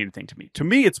 that doesn't mean anything to me. To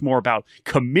me, it's more about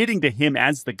committing to him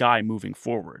as the guy moving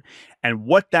forward and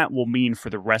what that will mean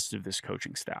for the rest of this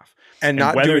coaching staff. And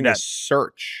not doing a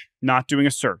search. Not doing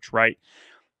a search, right?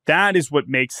 That is what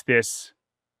makes this,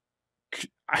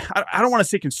 I don't want to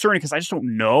say concerning because I just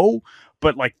don't know,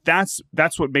 but like that's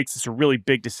what makes this a really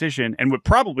big decision and what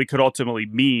probably could ultimately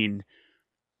mean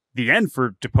the end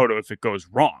for Dipoto if it goes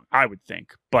wrong, I would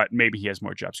think. But maybe he has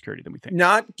more job security than we think.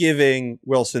 Not giving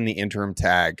Wilson the interim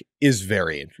tag is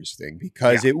very interesting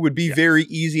because it would be very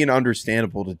easy and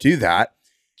understandable to do that.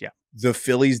 Yeah. The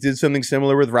Phillies did something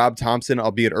similar with Rob Thompson,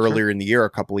 albeit earlier in the year,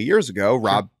 a couple of years ago.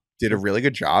 Rob did a really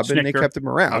good job and they kept him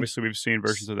around. Obviously, we've seen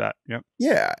versions of that. Yep.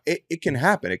 Yeah, it can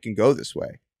happen. It can go this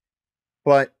way.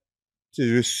 But to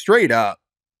just straight up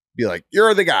be like,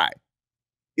 you're the guy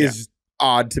is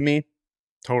odd to me.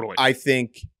 Totally. I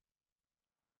think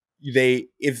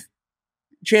if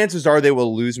chances are they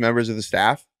will lose members of the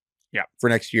staff for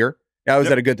next year. Now, is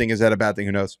that a good thing? Is that a bad thing?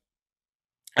 Who knows?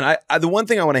 And I the one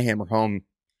thing I want to hammer home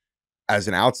as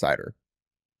an outsider,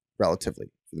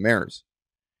 relatively, for the Mariners,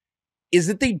 is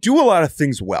that they do a lot of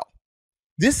things well.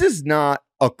 This is not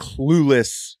a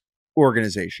clueless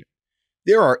organization.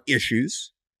 There are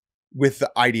issues with the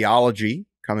ideology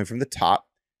coming from the top.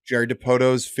 Jerry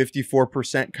Dipoto's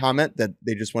 54% comment that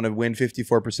they just want to win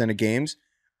 54% of games,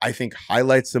 I think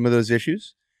highlights some of those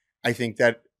issues. I think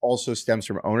that also stems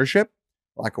from ownership,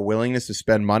 lack of willingness to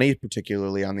spend money,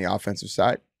 particularly on the offensive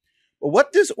side. But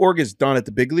what this org has done at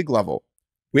the big league level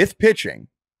with pitching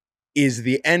is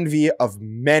the envy of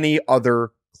many other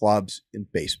clubs in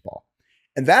baseball.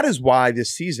 And that is why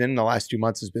this season, the last 2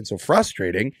 months, has been so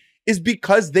frustrating, is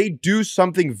because they do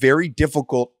something very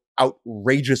difficult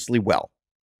outrageously well.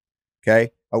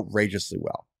 Okay? Outrageously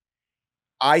well.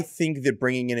 I think that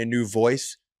bringing in a new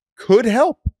voice could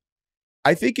help.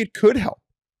 I think it could help.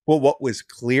 But what was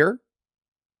clear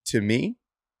to me,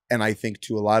 and I think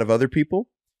to a lot of other people,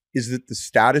 is that the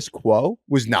status quo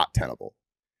was not tenable.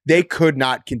 They could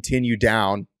not continue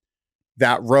down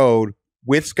that road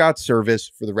with Scott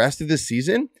Servais for the rest of the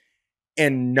season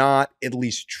and not at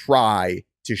least try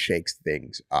to shake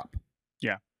things up.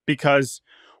 Yeah, because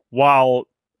while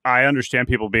I understand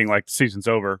people being like, the season's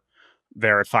over,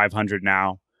 they're at 500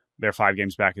 now. They're 5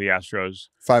 games back of the Astros.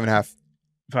 5.5.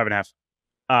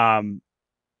 5.5.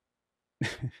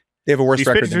 They have a worse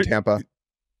record than Tampa.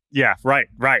 Yeah, right.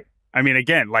 I mean,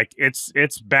 again, like it's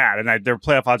bad, and their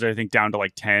playoff odds are, I think, down to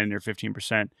like 10 or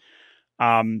 15%.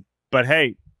 But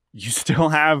hey, you still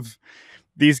have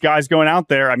these guys going out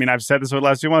there. I mean, I've said this over the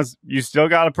last 2 months. You still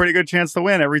got a pretty good chance to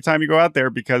win every time you go out there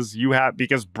because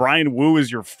Brian Wu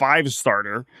is your 5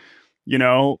 starter. You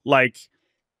know, like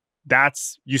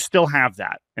you still have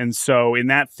that. And so in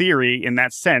that theory, in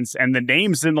that sense, and the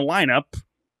names in the lineup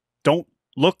don't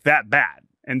look that bad.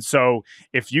 And so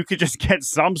if you could just get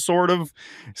some sort of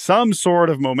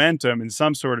momentum and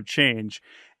some sort of change,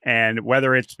 and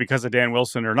whether it's because of Dan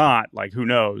Wilson or not, like who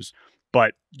knows,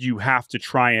 but you have to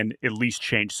try and at least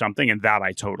change something. And that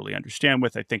I totally understand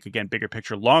with. I think, again, bigger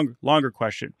picture, longer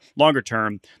question, longer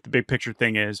term, the big picture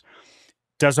thing is,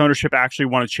 does ownership actually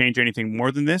want to change anything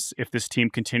more than this? If this team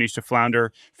continues to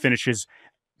flounder, finishes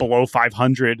below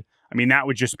 500, I mean, that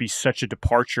would just be such a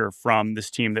departure from this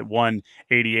team that won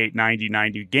 88,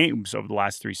 90 games over the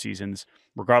last 3 seasons,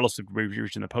 regardless of where you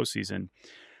reach in the postseason.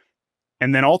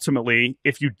 And then ultimately,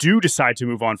 if you do decide to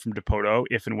move on from Dipoto,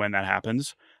 if and when that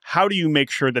happens, how do you make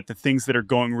sure that the things that are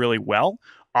going really well,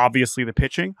 obviously the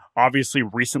pitching, obviously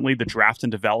recently the draft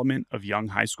and development of young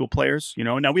high school players, you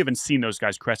know, now we haven't seen those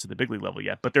guys crest at the big league level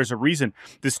yet, but there's a reason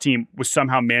this team was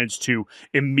somehow managed to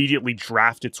immediately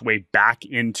draft its way back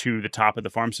into the top of the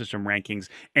farm system rankings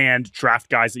and draft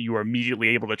guys that you are immediately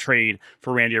able to trade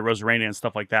for Randy Arozarena and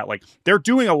stuff like that. Like, they're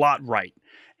doing a lot right.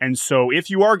 And so if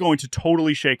you are going to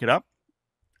totally shake it up,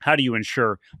 how do you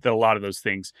ensure that a lot of those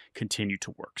things continue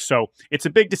to work? So it's a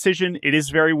big decision. It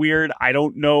is very weird. I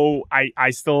don't know.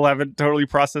 I still haven't totally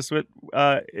processed it.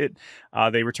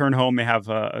 They return home. They have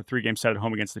a 3-game set at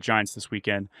home against the Giants this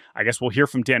weekend. I guess we'll hear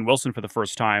from Dan Wilson for the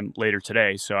first time later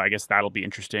today. So I guess that'll be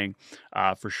interesting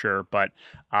for sure. But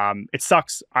it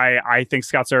sucks. I think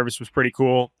Scott Servais was pretty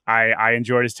cool. I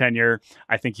enjoyed his tenure.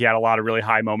 I think he had a lot of really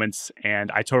high moments,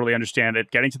 and I totally understand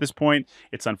it. Getting to this point,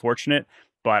 it's unfortunate.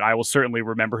 But I will certainly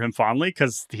remember him fondly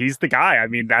because he's the guy. I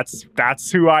mean,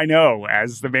 that's who I know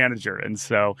as the manager, and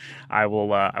so I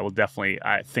will definitely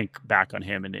think back on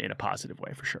him in a positive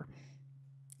way for sure.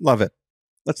 Love it.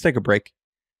 Let's take a break.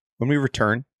 When we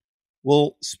return,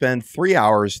 we'll spend 3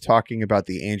 hours talking about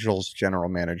the Angels general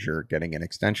manager getting an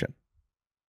extension.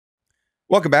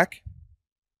 Welcome back,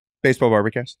 Baseball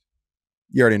Barbecast.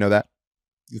 You already know that.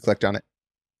 You clicked on it.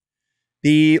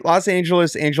 The Los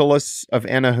Angeles Angels of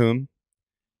Anaheim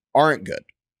aren't good.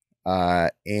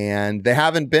 And they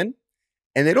haven't been,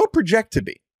 and they don't project to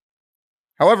be.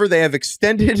 However, they have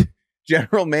extended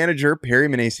general manager Perry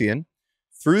Minasian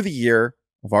through the year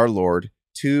of our Lord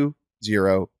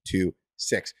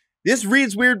 2026. This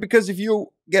reads weird because if you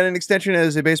get an extension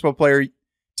as a baseball player,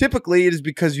 typically it is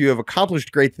because you have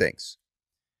accomplished great things.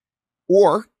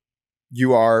 Or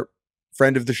you are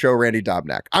friend of the show, Randy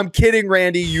Dobnak. I'm kidding,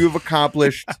 Randy. You have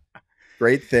accomplished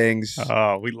great things.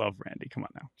 Oh, we love Randy. Come on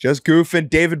now. Just goofing.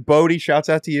 David Bodie, shouts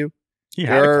out to you.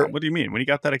 What do you mean? When he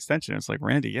got that extension, it's like,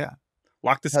 Randy, yeah.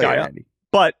 Lock this guy up. Randy.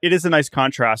 But it is a nice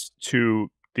contrast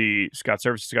to the Scott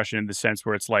Servais discussion in the sense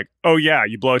where it's like, oh, yeah,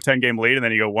 you blow a 10-game lead and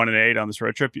then you go 1-8 on this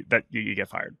road trip, you get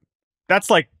fired. That's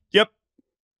like, yep,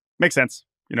 makes sense.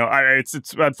 You know, it's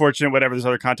unfortunate, whatever, there's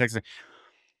other context.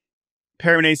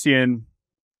 Perry Minasian,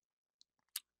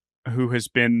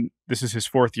 this is his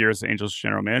 4th year as the Angels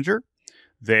general manager.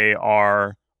 They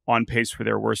are on pace for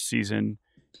their worst season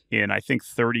in, I think,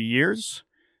 30 years.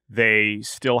 They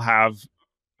still have,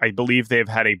 I believe they've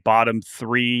had a bottom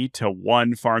 3 to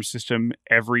 1 farm system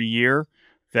every year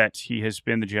that he has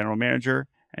been the general manager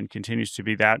and continues to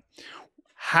be that.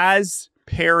 Has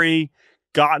Perry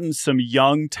gotten some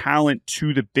young talent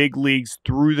to the big leagues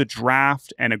through the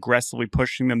draft and aggressively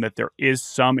pushing them, that there is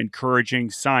some encouraging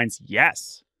signs?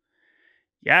 Yes.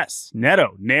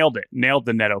 Neto, nailed it. Nailed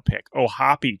the Neto pick. Oh,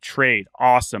 Hoppy trade.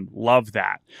 Awesome. Love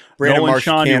that. Brandon Marsh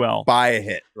can't buy a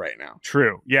hit right now.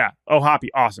 True. Yeah. Oh, Hoppy.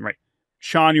 Awesome. Right.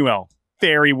 Shanuel,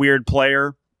 very weird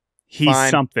player. He's fine.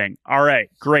 Something. All right.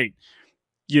 Great.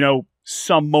 You know,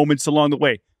 some moments along the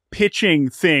way. Pitching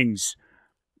things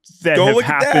that have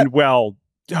happened well.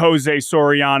 Jose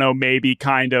Soriano, maybe,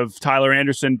 kind of. Tyler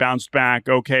Anderson bounced back.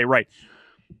 Okay, right.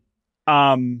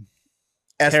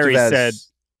 Perry said,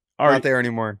 not there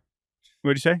anymore.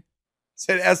 What did you say?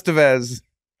 Said Estevez.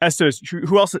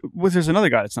 Who else? Well, there's another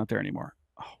guy that's not there anymore.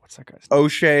 Oh, what's that guy's name?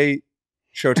 O'Shea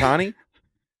Shotani?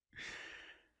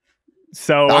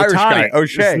 So Ohtani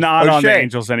is not on the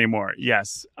Angels anymore.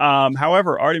 Yes.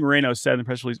 However, Artie Moreno said in the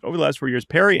press release, over the last 4 years,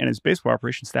 Perry and his baseball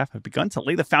operations staff have begun to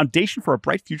lay the foundation for a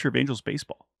bright future of Angels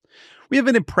baseball. We have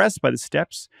been impressed by the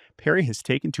steps Perry has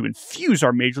taken to infuse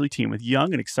our major league team with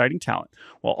young and exciting talent,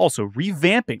 while also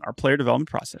revamping our player development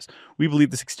process. We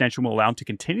believe this extension will allow him to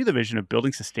continue the vision of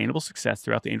building sustainable success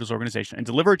throughout the Angels organization and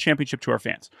deliver a championship to our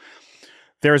fans.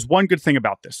 There is one good thing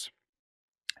about this.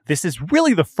 this is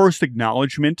really the first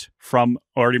acknowledgement from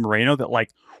Artie Moreno that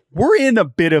like we're in a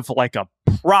bit of like a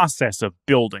process of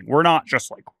building. We're not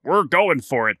just like we're going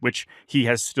for it, which he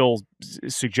has still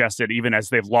suggested even as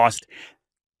they've lost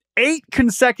 8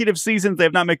 consecutive seasons. They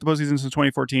have not made the postseason since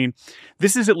 2014.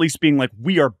 This is at least being like,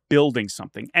 we are building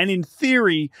something. And in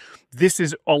theory, this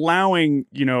is allowing,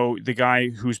 you know, the guy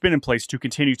who's been in place to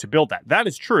continue to build that. That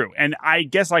is true. And I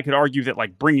guess I could argue that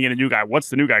like bringing in a new guy, what's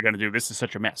the new guy going to do? This is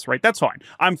such a mess, right? That's fine.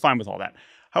 I'm fine with all that.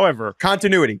 However,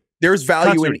 continuity. There's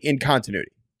value in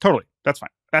continuity. Totally. That's fine.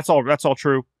 That's all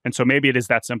true. And so maybe it is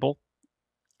that simple.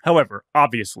 However,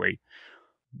 obviously,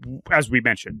 as we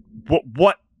mentioned,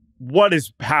 what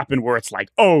has happened where it's like,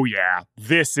 oh yeah,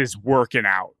 this is working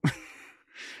out?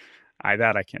 I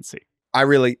can't see. I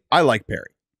like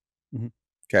Perry. Mm-hmm.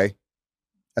 Okay.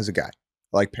 As a guy,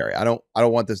 I like Perry. I don't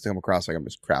want this to come across like I'm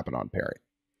just crapping on Perry.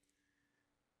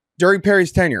 During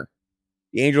Perry's tenure,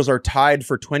 the Angels are tied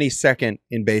for 22nd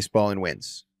in baseball in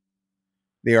wins.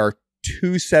 They are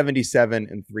 277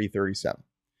 and 337.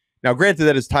 Now, granted,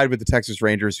 that is tied with the Texas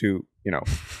Rangers, who, you know,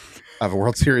 have a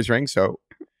World Series ring. So,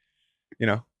 you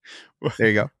know, there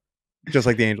you go. Just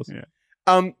like the Angels.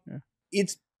 Yeah.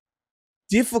 It's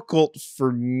difficult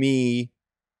for me,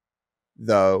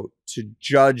 though, to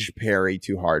judge Perry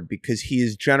too hard because he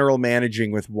is general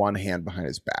managing with one hand behind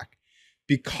his back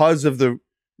because of the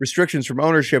restrictions from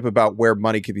ownership about where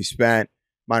money can be spent,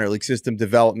 minor league system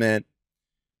development.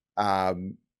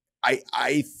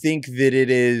 I think that it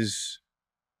is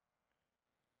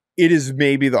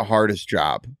maybe the hardest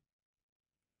job.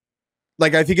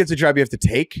 Like, I think it's a job you have to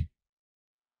take,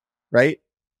 right?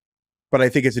 But I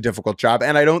think it's a difficult job.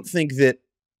 And I don't think that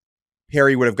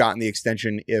Perry would have gotten the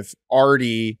extension if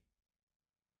Artie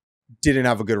didn't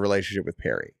have a good relationship with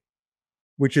Perry,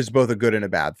 which is both a good and a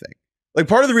bad thing. Like,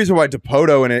 part of the reason why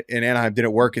DePoto in Anaheim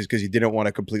didn't work is because he didn't want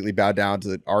to completely bow down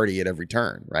to Artie at every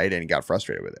turn, right? And he got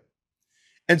frustrated with it.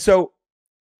 And so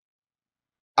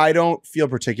I don't feel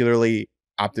particularly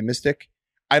optimistic.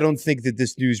 I don't think that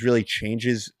this news really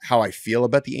changes how I feel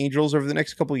about the Angels over the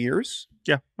next couple of years.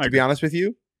 Yeah, to be honest with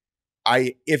you,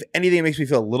 if anything, it makes me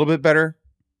feel a little bit better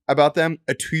about them.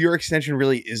 A 2-year extension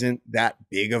really isn't that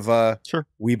big of a sure.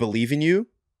 We believe in you.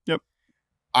 Yep.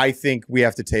 I think we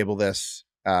have to table this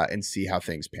and see how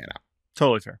things pan out.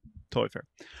 Totally fair.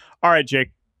 All right,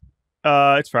 Jake.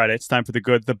 It's Friday. It's time for the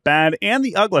good, the bad, and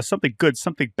the Uggla. Something good,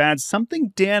 something bad,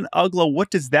 something Dan Uggla. What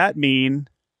does that mean?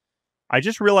 I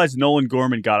just realized Nolan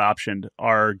Gorman got optioned,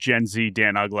 our Gen Z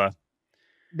Dan Uggla.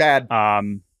 Bad.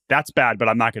 That's bad, but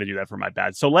I'm not going to do that for my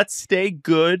bad. So let's stay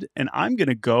good, and I'm going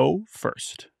to go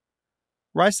first.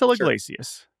 Raisel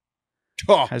Iglesias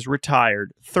has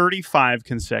retired 35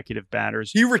 consecutive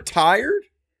batters. He retired?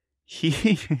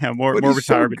 More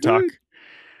retirement talk.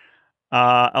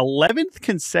 11th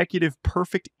consecutive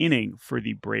perfect inning for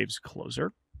the Braves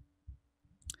closer.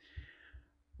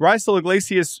 Raisel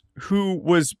Iglesias, who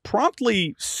was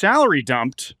promptly salary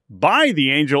dumped by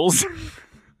the Angels.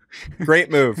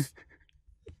 Great move.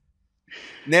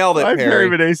 Nailed it, Perry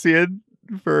Minasian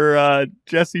for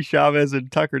Jesse Chavez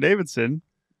and Tucker Davidson.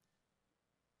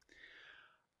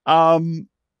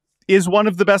 Is one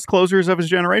of the best closers of his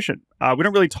generation. We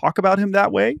don't really talk about him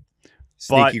that way.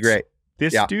 Sneaky great.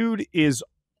 This dude is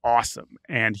awesome.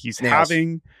 And he's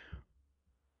having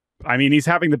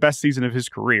the best season of his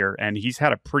career, and he's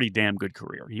had a pretty damn good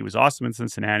career. He was awesome in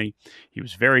Cincinnati. He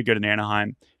was very good in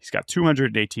Anaheim. He's got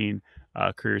 218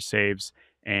 career saves,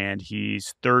 and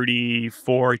he's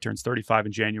 34. He turns 35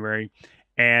 in January,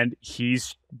 and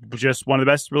he's just one of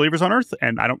the best relievers on earth.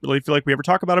 And I don't really feel like we ever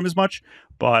talk about him as much,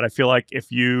 but I feel like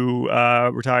if you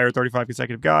retire 35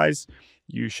 consecutive guys,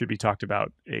 you should be talked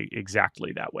about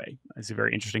exactly that way. He's a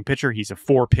very interesting pitcher. He's a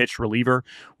 4-pitch reliever,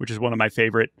 which is one of my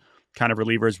favorite kind of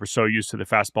relievers. We're so used to the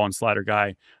fastball and slider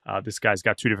guy. This guy's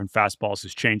got 2 different fastballs.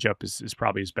 His changeup is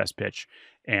probably his best pitch.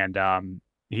 And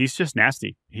he's just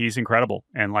nasty. He's incredible.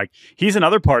 And like, he's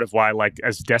another part of why, like,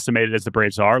 as decimated as the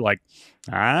Braves are, like,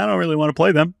 I don't really want to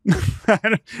play them.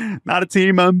 Not a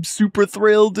team I'm super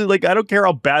thrilled to. Like, I don't care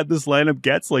how bad this lineup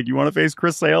gets. Like, you want to face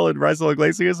Chris Sale and Raisel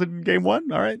Iglesias in game 1?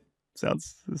 All right.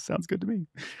 Sounds good to me.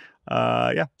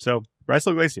 Yeah. So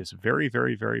Raisel Iglesias, very,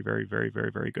 very, very, very, very,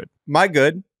 very, very good. My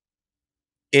good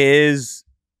is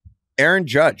Aaron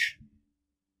Judge.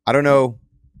 I don't know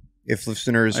if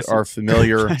listeners are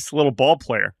familiar. Nice little ball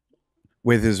player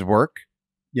with his work.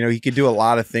 You know, he could do a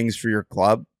lot of things for your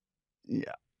club.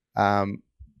 Yeah.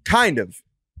 Kind of.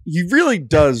 He really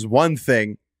does one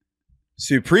thing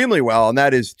supremely well, and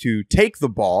that is to take the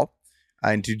ball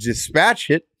and to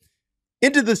dispatch it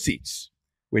into the seats,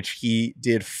 which he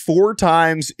did 4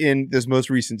 times in this most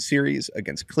recent series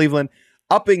against Cleveland.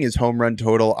 upping his home run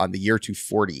total on the year to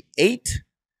 48.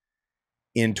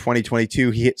 In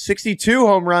 2022, he hit 62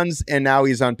 home runs, and now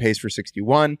he's on pace for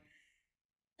 61.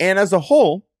 And as a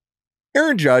whole,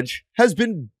 Aaron Judge has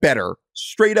been better,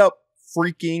 straight up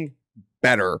freaking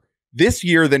better this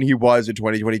year than he was in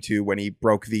 2022 when he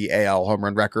broke the AL home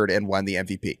run record and won the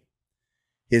MVP.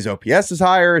 His OPS is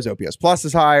higher. His OPS plus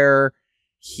is higher.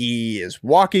 He is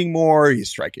walking more. He's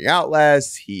striking out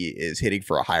less. He is hitting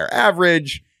for a higher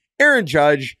average. Aaron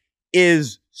Judge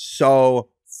is so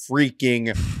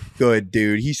freaking good,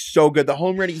 dude. He's so good. The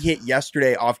home run he hit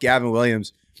yesterday off Gavin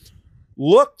Williams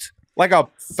looked like a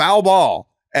foul ball,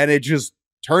 and it just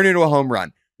turned into a home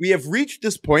run. We have reached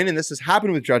this point, and this has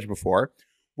happened with Judge before,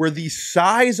 where the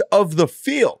size of the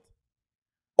field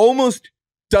almost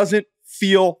doesn't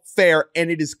feel fair,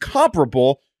 and it is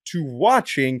comparable to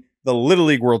watching the Little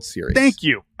League World Series. Thank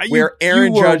you. Where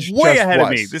Aaron Judge way just ahead was.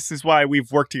 of me. This is why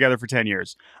we've worked together for 10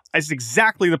 years. That's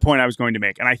exactly the point I was going to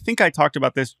make. And I think I talked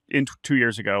about this 2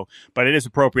 years ago, but it is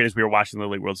appropriate as we are watching the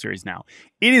Little League World Series now.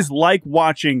 It is like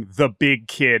watching the big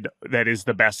kid that is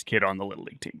the best kid on the Little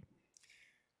League team.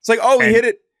 It's like, he hit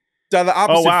it to the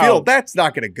opposite field. That's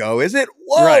not going to go, is it?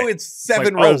 Whoa, right. It's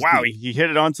 7 rows. Oh, wow, he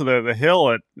hit it onto the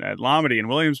hill at Lomedy and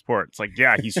Williamsport. It's like,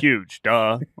 yeah, he's huge.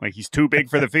 Duh. Like, he's too big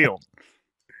for the field.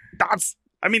 That's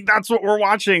what we're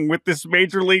watching with this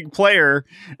major league player.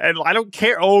 And I don't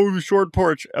care. Oh, short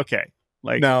porch. Okay.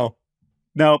 Like, no,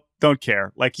 don't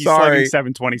care. Like, he's slugging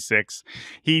 726.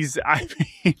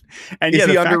 And is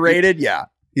he underrated? Yeah.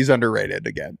 He's underrated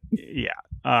again. Yeah.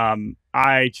 And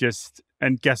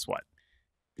guess what?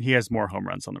 He has more home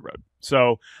runs on the road.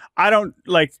 So I don't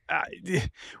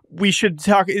we should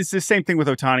talk. It's the same thing with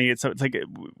Ohtani. It's like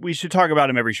we should talk about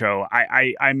him every show.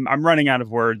 I'm running out of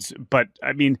words, but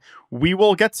I mean, we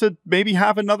will get to maybe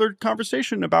have another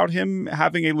conversation about him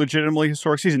having a legitimately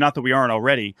historic season. Not that we aren't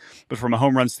already, but from a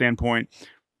home run standpoint,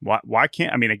 why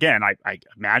can't, I mean, again, I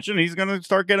imagine he's going to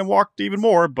start getting walked even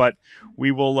more, but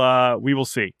we will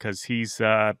see, because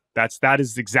that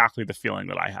is exactly the feeling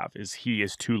that I have, is he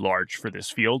is too large for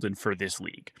this field and for this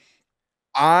league.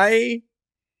 I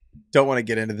don't want to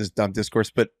get into this dumb discourse,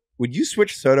 but would you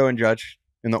switch Soto and Judge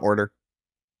in the order?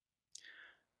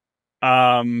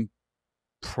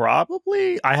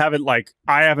 Probably. I haven't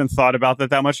thought about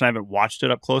that much, and I haven't watched it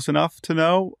up close enough to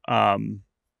know.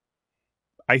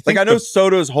 I know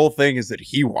Soto's whole thing is that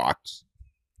he walks.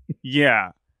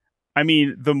 Yeah. I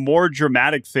mean, the more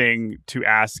dramatic thing to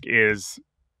ask is,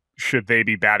 should they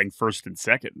be batting first and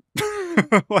second?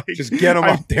 Just get them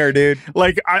up there, dude.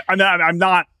 Like, I'm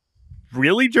not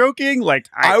really joking. Like,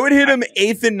 I would hit him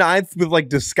 8th and 9th with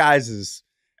disguises.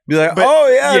 Be like,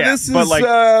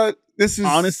 this is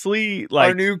honestly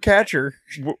our new catcher.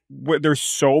 They're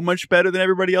so much better than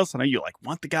everybody else. I know you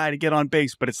want the guy to get on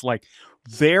base, but it's like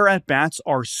their at-bats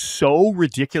are so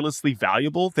ridiculously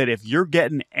valuable that if you're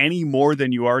getting any more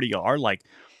than you already are,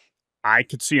 I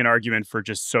could see an argument for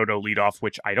just Soto leadoff,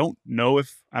 which I don't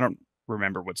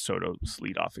remember what Soto's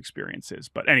leadoff experience is.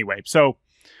 But anyway,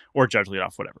 or Judge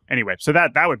leadoff, whatever. Anyway, so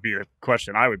that would be the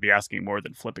question I would be asking more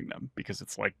than flipping them, because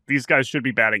it's like these guys should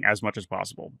be batting as much as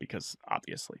possible, because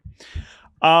obviously.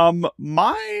 You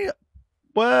want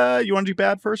to do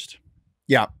bad first?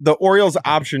 Yeah. The Orioles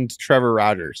optioned Trevor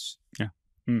Rogers. Yeah.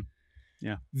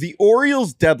 Yeah. The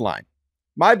Orioles deadline,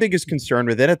 my biggest concern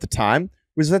with it at the time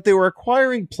was that they were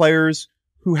acquiring players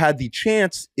who had the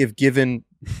chance, if given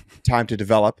time to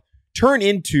develop, turn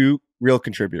into real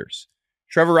contributors.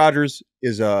 Trevor Rogers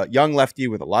is a young lefty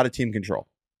with a lot of team control,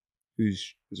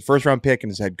 who's a first-round pick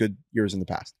and has had good years in the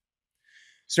past.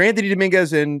 Sir Anthony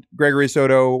Dominguez and Gregory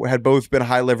Soto had both been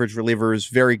high-leverage relievers,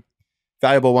 very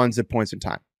valuable ones at points in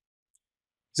time.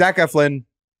 Zach Eflin,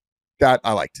 that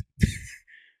I liked.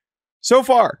 So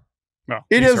far,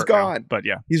 it has gone. Now, but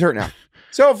yeah, he's hurt now.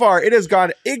 So far, it has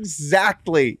gone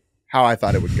exactly how I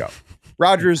thought it would go.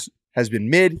 Rogers has been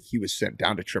mid. He was sent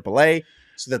down to AAA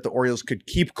so that the Orioles could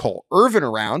keep Cole Irvin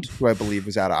around, who I believe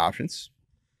was out of options.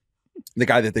 The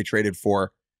guy that they traded for a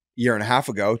year and a half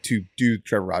ago to do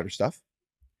Trevor Rogers stuff.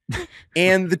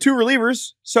 And the two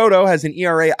relievers, Soto has an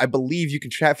ERA, I believe, you can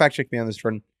fact check me on this,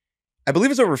 Jordan, I believe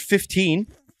it's over 15,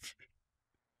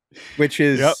 which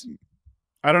is... Yep.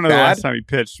 I don't know bad. The last time he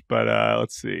pitched, but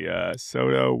let's see.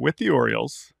 Soto with the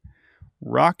Orioles,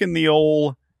 rocking the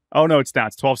old... Oh, no, it's not.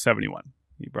 It's 1271.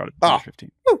 He brought it to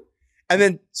 15. Woo. And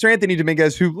then Sir Anthony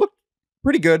Dominguez, who looked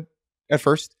pretty good at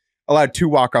first, allowed 2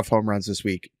 walk-off home runs this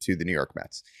week to the New York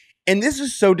Mets. And this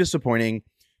is so disappointing.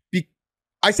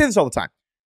 I say this all the time.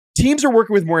 Teams are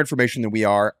working with more information than we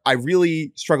are. I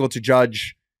really struggle to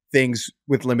judge things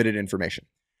with limited information.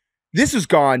 This has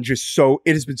gone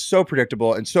it has been so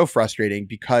predictable and so frustrating,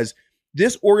 because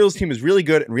this Orioles team is really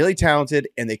good and really talented,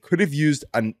 and they could have used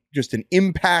just an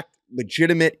impact,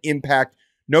 legitimate impact,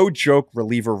 no joke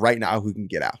reliever right now who can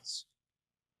get outs.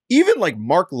 Even like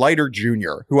Mark Leiter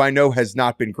Jr., who I know has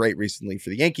not been great recently for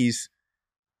the Yankees,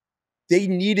 they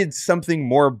needed something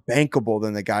more bankable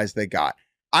than the guys they got.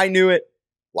 I knew it.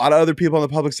 A lot of other people on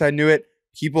the public side knew it.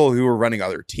 People who were running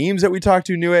other teams that we talked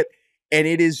to knew it. And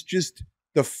it is just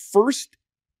the first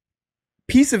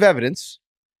piece of evidence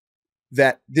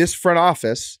that this front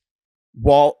office,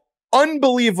 while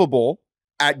unbelievable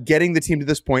at getting the team to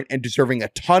this point and deserving a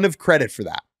ton of credit for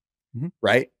that,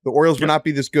 right? The Orioles would not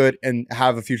be this good and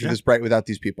have a future this bright without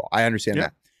these people. I understand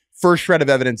that. First shred of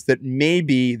evidence that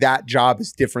maybe that job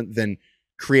is different than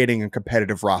creating a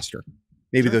competitive roster.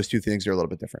 Maybe those two things are a little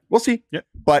bit different. We'll see.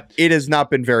 But it has not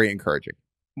been very encouraging.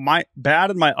 My bad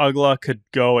and my Uggla could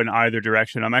go in either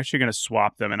direction. I'm actually going to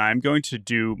swap them, and I'm going to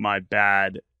do my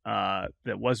bad that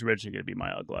was originally going to be my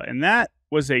Uggla. And that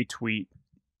was a tweet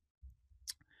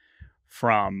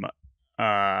from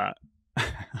our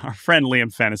friend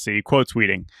Liam Fennessy, quote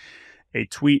tweeting a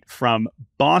tweet from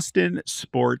Boston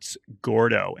Sports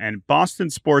Gordo. And Boston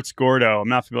Sports Gordo, I'm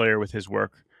not familiar with his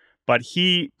work, but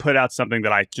he put out something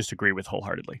that I just agree with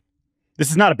wholeheartedly. This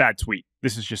is not a bad tweet.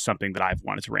 This is just something that I've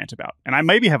wanted to rant about. And I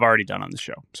maybe have already done on the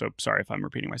show. So sorry if I'm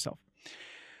repeating myself.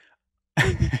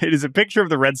 It is a picture of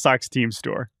the Red Sox team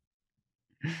store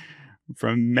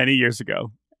from many years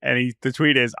ago. And the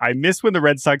tweet is, I miss when the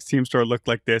Red Sox team store looked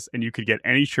like this and you could get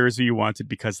any jersey you wanted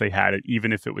because they had it,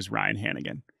 even if it was Ryan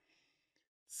Hannigan.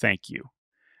 Thank you.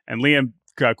 And Liam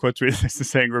quote tweeted this as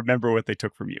saying, remember what they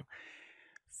took from you.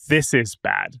 This is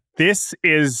bad. This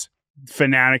is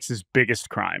Fanatics' biggest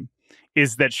crime,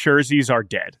 is that jerseys are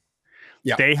dead.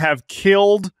 Yeah. They have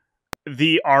killed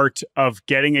the art of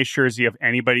getting a jersey of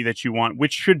anybody that you want,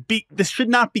 which this should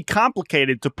not be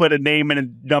complicated to put a name and a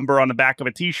number on the back of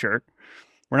a t-shirt.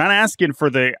 We're not asking for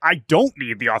I don't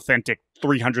need the authentic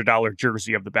 $300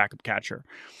 jersey of the backup catcher.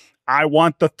 I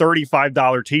want the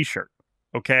 $35 t-shirt.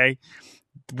 Okay.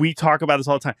 We talk about this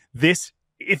all the time.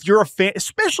 If you're a fan,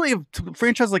 especially of a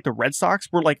franchise like the Red Sox,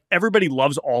 where like everybody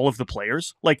loves all of the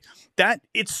players, like that,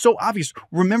 it's so obvious.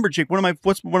 Remember, Jake,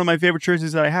 what's one of my favorite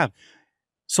jerseys that I have?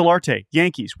 Solarte,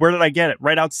 Yankees. Where did I get it?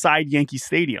 Right outside Yankee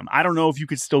Stadium. I don't know if you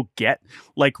could still get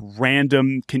like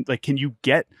random. Can you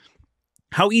get?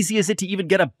 How easy is it to even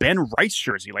get a Ben Rice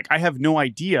jersey? Like, I have no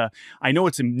idea. I know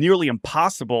it's nearly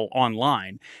impossible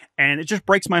online, and it just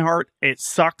breaks my heart. It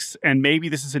sucks, and maybe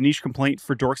this is a niche complaint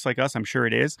for dorks like us. I'm sure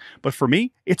it is. But for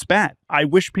me, it's bad. I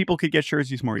wish people could get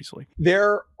jerseys more easily.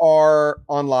 There are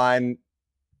online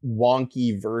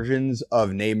wonky versions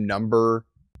of name number.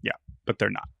 Yeah, but they're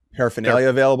not. Paraphernalia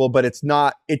available, but it's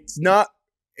not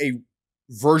a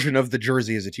version of the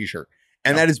jersey as a t-shirt.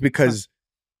 And that is because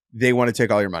they want to take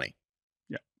all your money.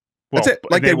 Well, that's it.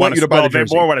 Like they want you to buy the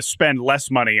jersey. They more want to spend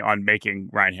less money on making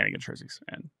Ryan Hannigan jerseys,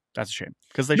 and that's a shame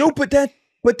because they should.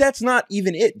 But that's not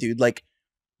even it, dude. Like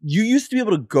you used to be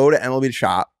able to go to MLB to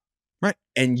shop, right?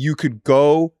 And you could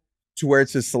go to where it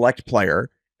says select player,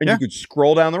 and you could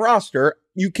scroll down the roster.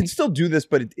 You can still do this,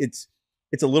 but it's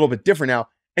a little bit different now.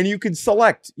 And you can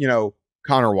select,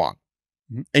 Connor Wong,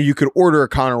 and you could order a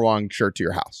Connor Wong shirt to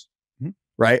your house,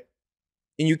 right?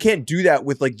 And you can't do that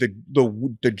with like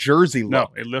the jersey look. No,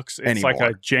 it's anymore. Like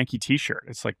a janky t-shirt.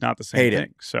 It's like not the same Hate thing.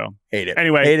 It. So hate it.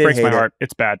 Anyway, hate it breaks it, my heart.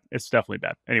 It's bad. It's definitely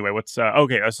bad. Anyway, what's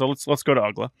okay? So let's go to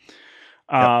Uggla.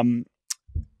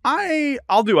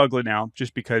 I'll do Uggla now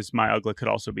just because my Uggla could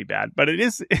also be bad, but it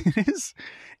is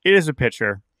a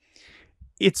pitcher.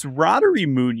 It's Roddery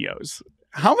Munoz.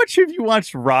 How much have you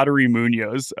watched Roddery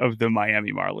Munoz of the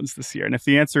Miami Marlins this year? And if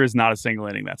the answer is not a single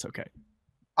inning, that's okay.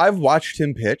 I've watched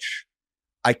him pitch.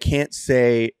 I can't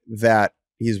say that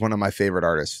he's one of my favorite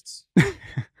artists.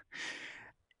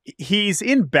 He's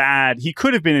in bad. He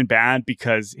could have been in bad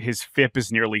because his FIP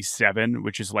is nearly 7,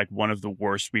 which is like one of the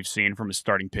worst we've seen from a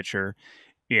starting pitcher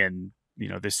in,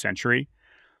 this century.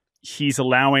 He's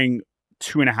allowing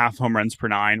 2.5 home runs per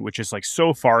 9, which is like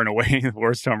so far and away the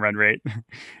worst home run rate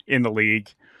in the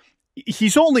league.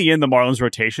 He's only in the Marlins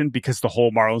rotation because the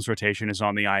whole Marlins rotation is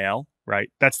on the IL,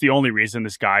 right? That's the only reason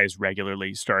this guy is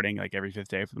regularly starting like every 5th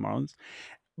day for the Marlins.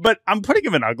 But I'm putting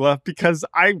him in Uggla because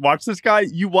I watch this guy.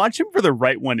 You watch him for the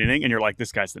right 1 inning, and you're like,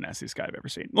 this guy's the nastiest guy I've ever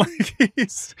seen. Like,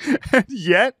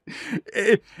 yet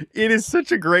it is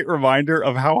such a great reminder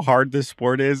of how hard this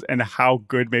sport is and how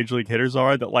good Major League hitters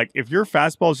are. That like, if your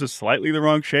fastball is just slightly the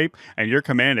wrong shape and your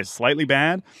command is slightly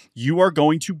bad, you are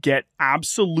going to get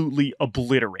absolutely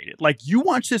obliterated. Like, you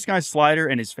watch this guy's slider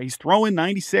and his face throwing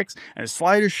 96, and his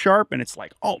slider's sharp, and it's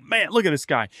like, oh man, look at this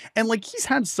guy. And like, he's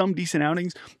had some decent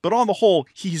outings, but on the whole,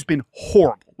 he's been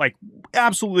horrible. Like,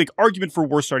 absolutely, like, argument for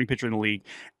worst starting pitcher in the league.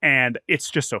 And it's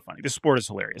just so funny. This sport is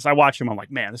hilarious. I watch him. I'm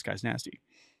like, man, this guy's nasty.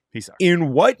 He sucks.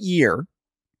 In what year,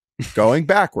 going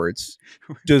backwards,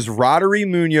 does Roddery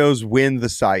Munoz win the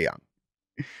Cy Young?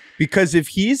 Because if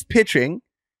he's pitching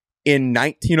in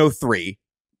 1903,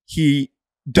 he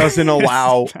doesn't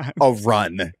allow a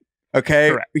run.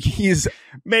 Okay? Correct.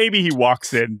 Maybe he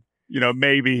walks in.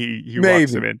 Maybe he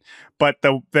walks him in. But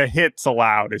the hits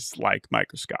allowed is like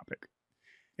microscopic.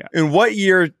 Yeah. In what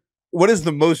year, what is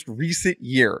the most recent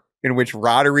year in which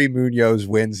Roddery Munoz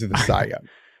wins the Cy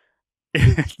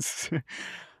Young?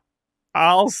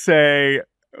 I'll say,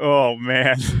 oh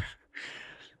man.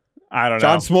 I don't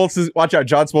know. Watch out.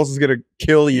 John Smoltz is going to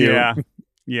kill you.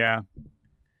 Yeah.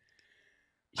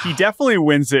 He definitely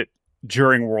wins it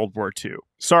during World War II.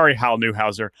 Sorry, Hal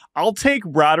Newhouser. I'll take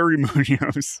Roddery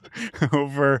Munoz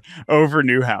over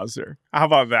Newhouser. How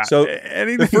about that? So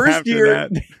anything the first year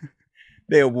that?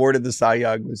 they awarded the Cy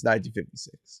Young was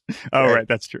 1956. Oh, right.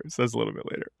 That's true. So that's a little bit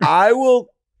later.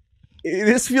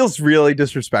 This feels really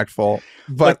disrespectful,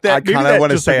 but I kind of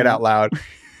want to say it out loud.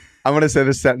 I want to say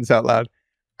this sentence out loud.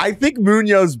 I think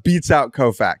Munoz beats out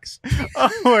Koufax. Oh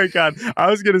my God. I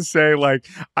was going to say, like,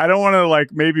 I don't want to, like,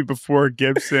 maybe before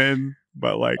Gibson,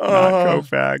 but like not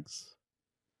Koufax.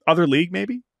 Other league,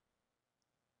 maybe?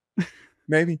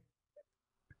 Maybe.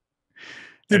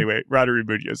 Anyway, Roddery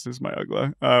Munoz is my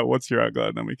Uggla. What's your Uggla?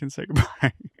 And then we can say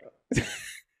goodbye.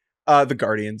 The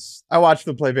Guardians. I watched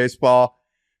them play baseball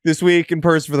this week in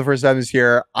person for the first time this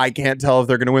year. I can't tell if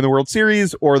they're going to win the World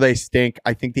Series or they stink.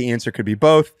 I think the answer could be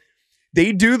both.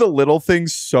 They do the little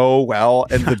things so well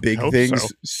and the big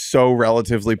things so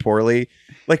relatively poorly.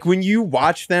 Like when you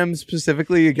watch them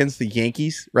specifically against the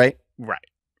Yankees, right? Right.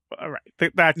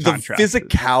 That the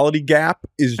physicality gap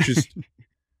is just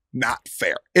not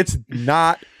fair. It's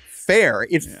not fair.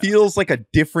 It feels like a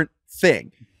different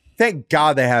thing. Thank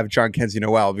God they have John Kenzie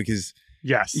Noel because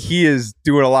he is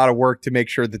doing a lot of work to make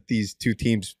sure that these two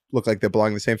teams look like they belong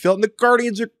in the same field. And the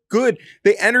Guardians are good.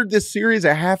 They entered this series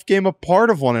a half game apart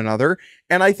of one another.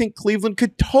 And I think Cleveland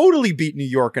could totally beat New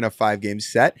York in a 5-game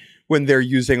set when they're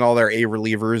using all their A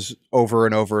relievers over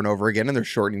and over and over again. And they're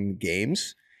shortening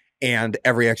games and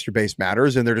every extra base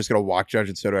matters. And they're just going to walk Judge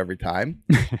and Soto every time.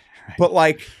 But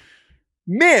like,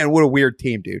 man, what a weird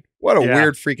team, dude. What a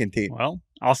weird freaking team. Well,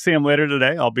 I'll see him later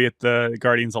today. I'll be at the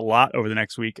Guardians a lot over the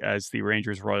next week as the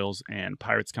Rangers, Royals, and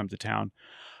Pirates come to town.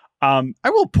 I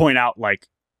will point out, like,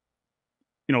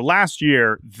 last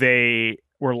year they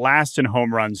were last in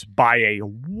home runs by a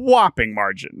whopping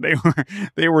margin.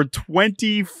 They were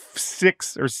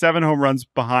 26 or 7 home runs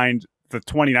behind the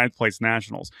 29th place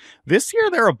Nationals. This year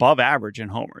they're above average in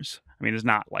homers. I mean, it's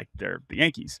not like they're the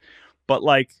Yankees, but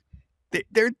like they've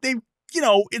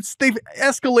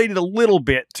escalated a little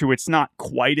bit to it's not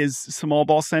quite as small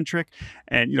ball centric.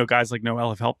 And, guys like Noel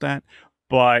have helped that.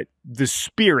 But the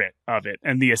spirit of it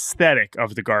and the aesthetic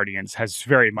of the Guardians has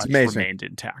very much remained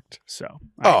intact. So,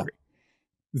 I agree.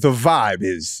 The vibe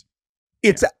is,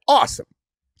 it's awesome.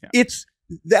 Yeah. It's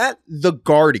that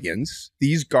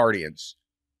these Guardians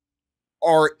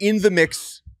are in the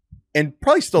mix and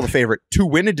probably still the favorite to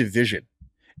win a division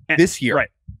this year. Right.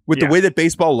 With the way that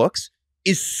baseball looks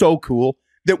is so cool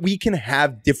that we can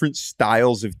have different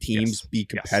styles of teams be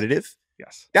competitive.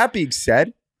 Yes. That being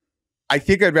said, I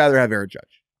think I'd rather have Aaron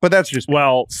Judge, but that's just me.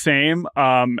 Well, same.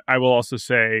 I will also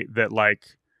say that like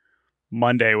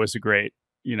Monday was a great,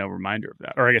 reminder of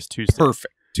that, or I guess Tuesday.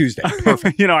 Perfect. Tuesday.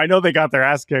 Perfect. I know they got their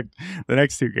ass kicked the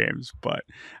next 2 games, but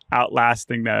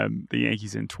outlasting them, the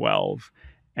Yankees in 12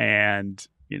 and,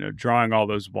 drawing all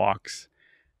those walks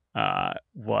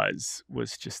was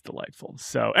just delightful.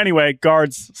 So anyway,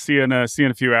 Guards, see you in a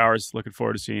few hours. Looking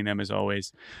forward to seeing them as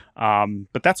always.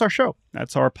 But that's our show.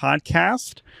 That's our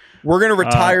podcast. We're going to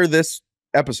retire this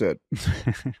episode. It's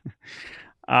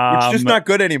just not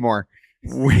good anymore.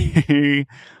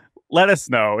 Let us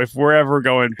know if we're ever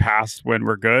going past when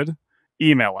we're good.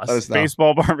 Email us.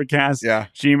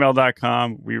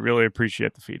 baseballbarbacast@gmail.com. We really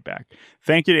appreciate the feedback.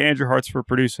 Thank you to Andrew Hartz for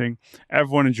producing.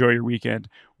 Everyone enjoy your weekend.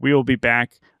 We will be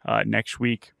back next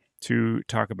week to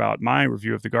talk about my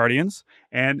review of the Guardians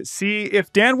and see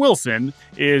if Dan Wilson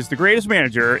is the greatest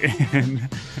manager in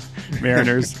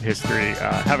Mariners history.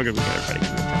 Have a good weekend,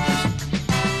 everybody.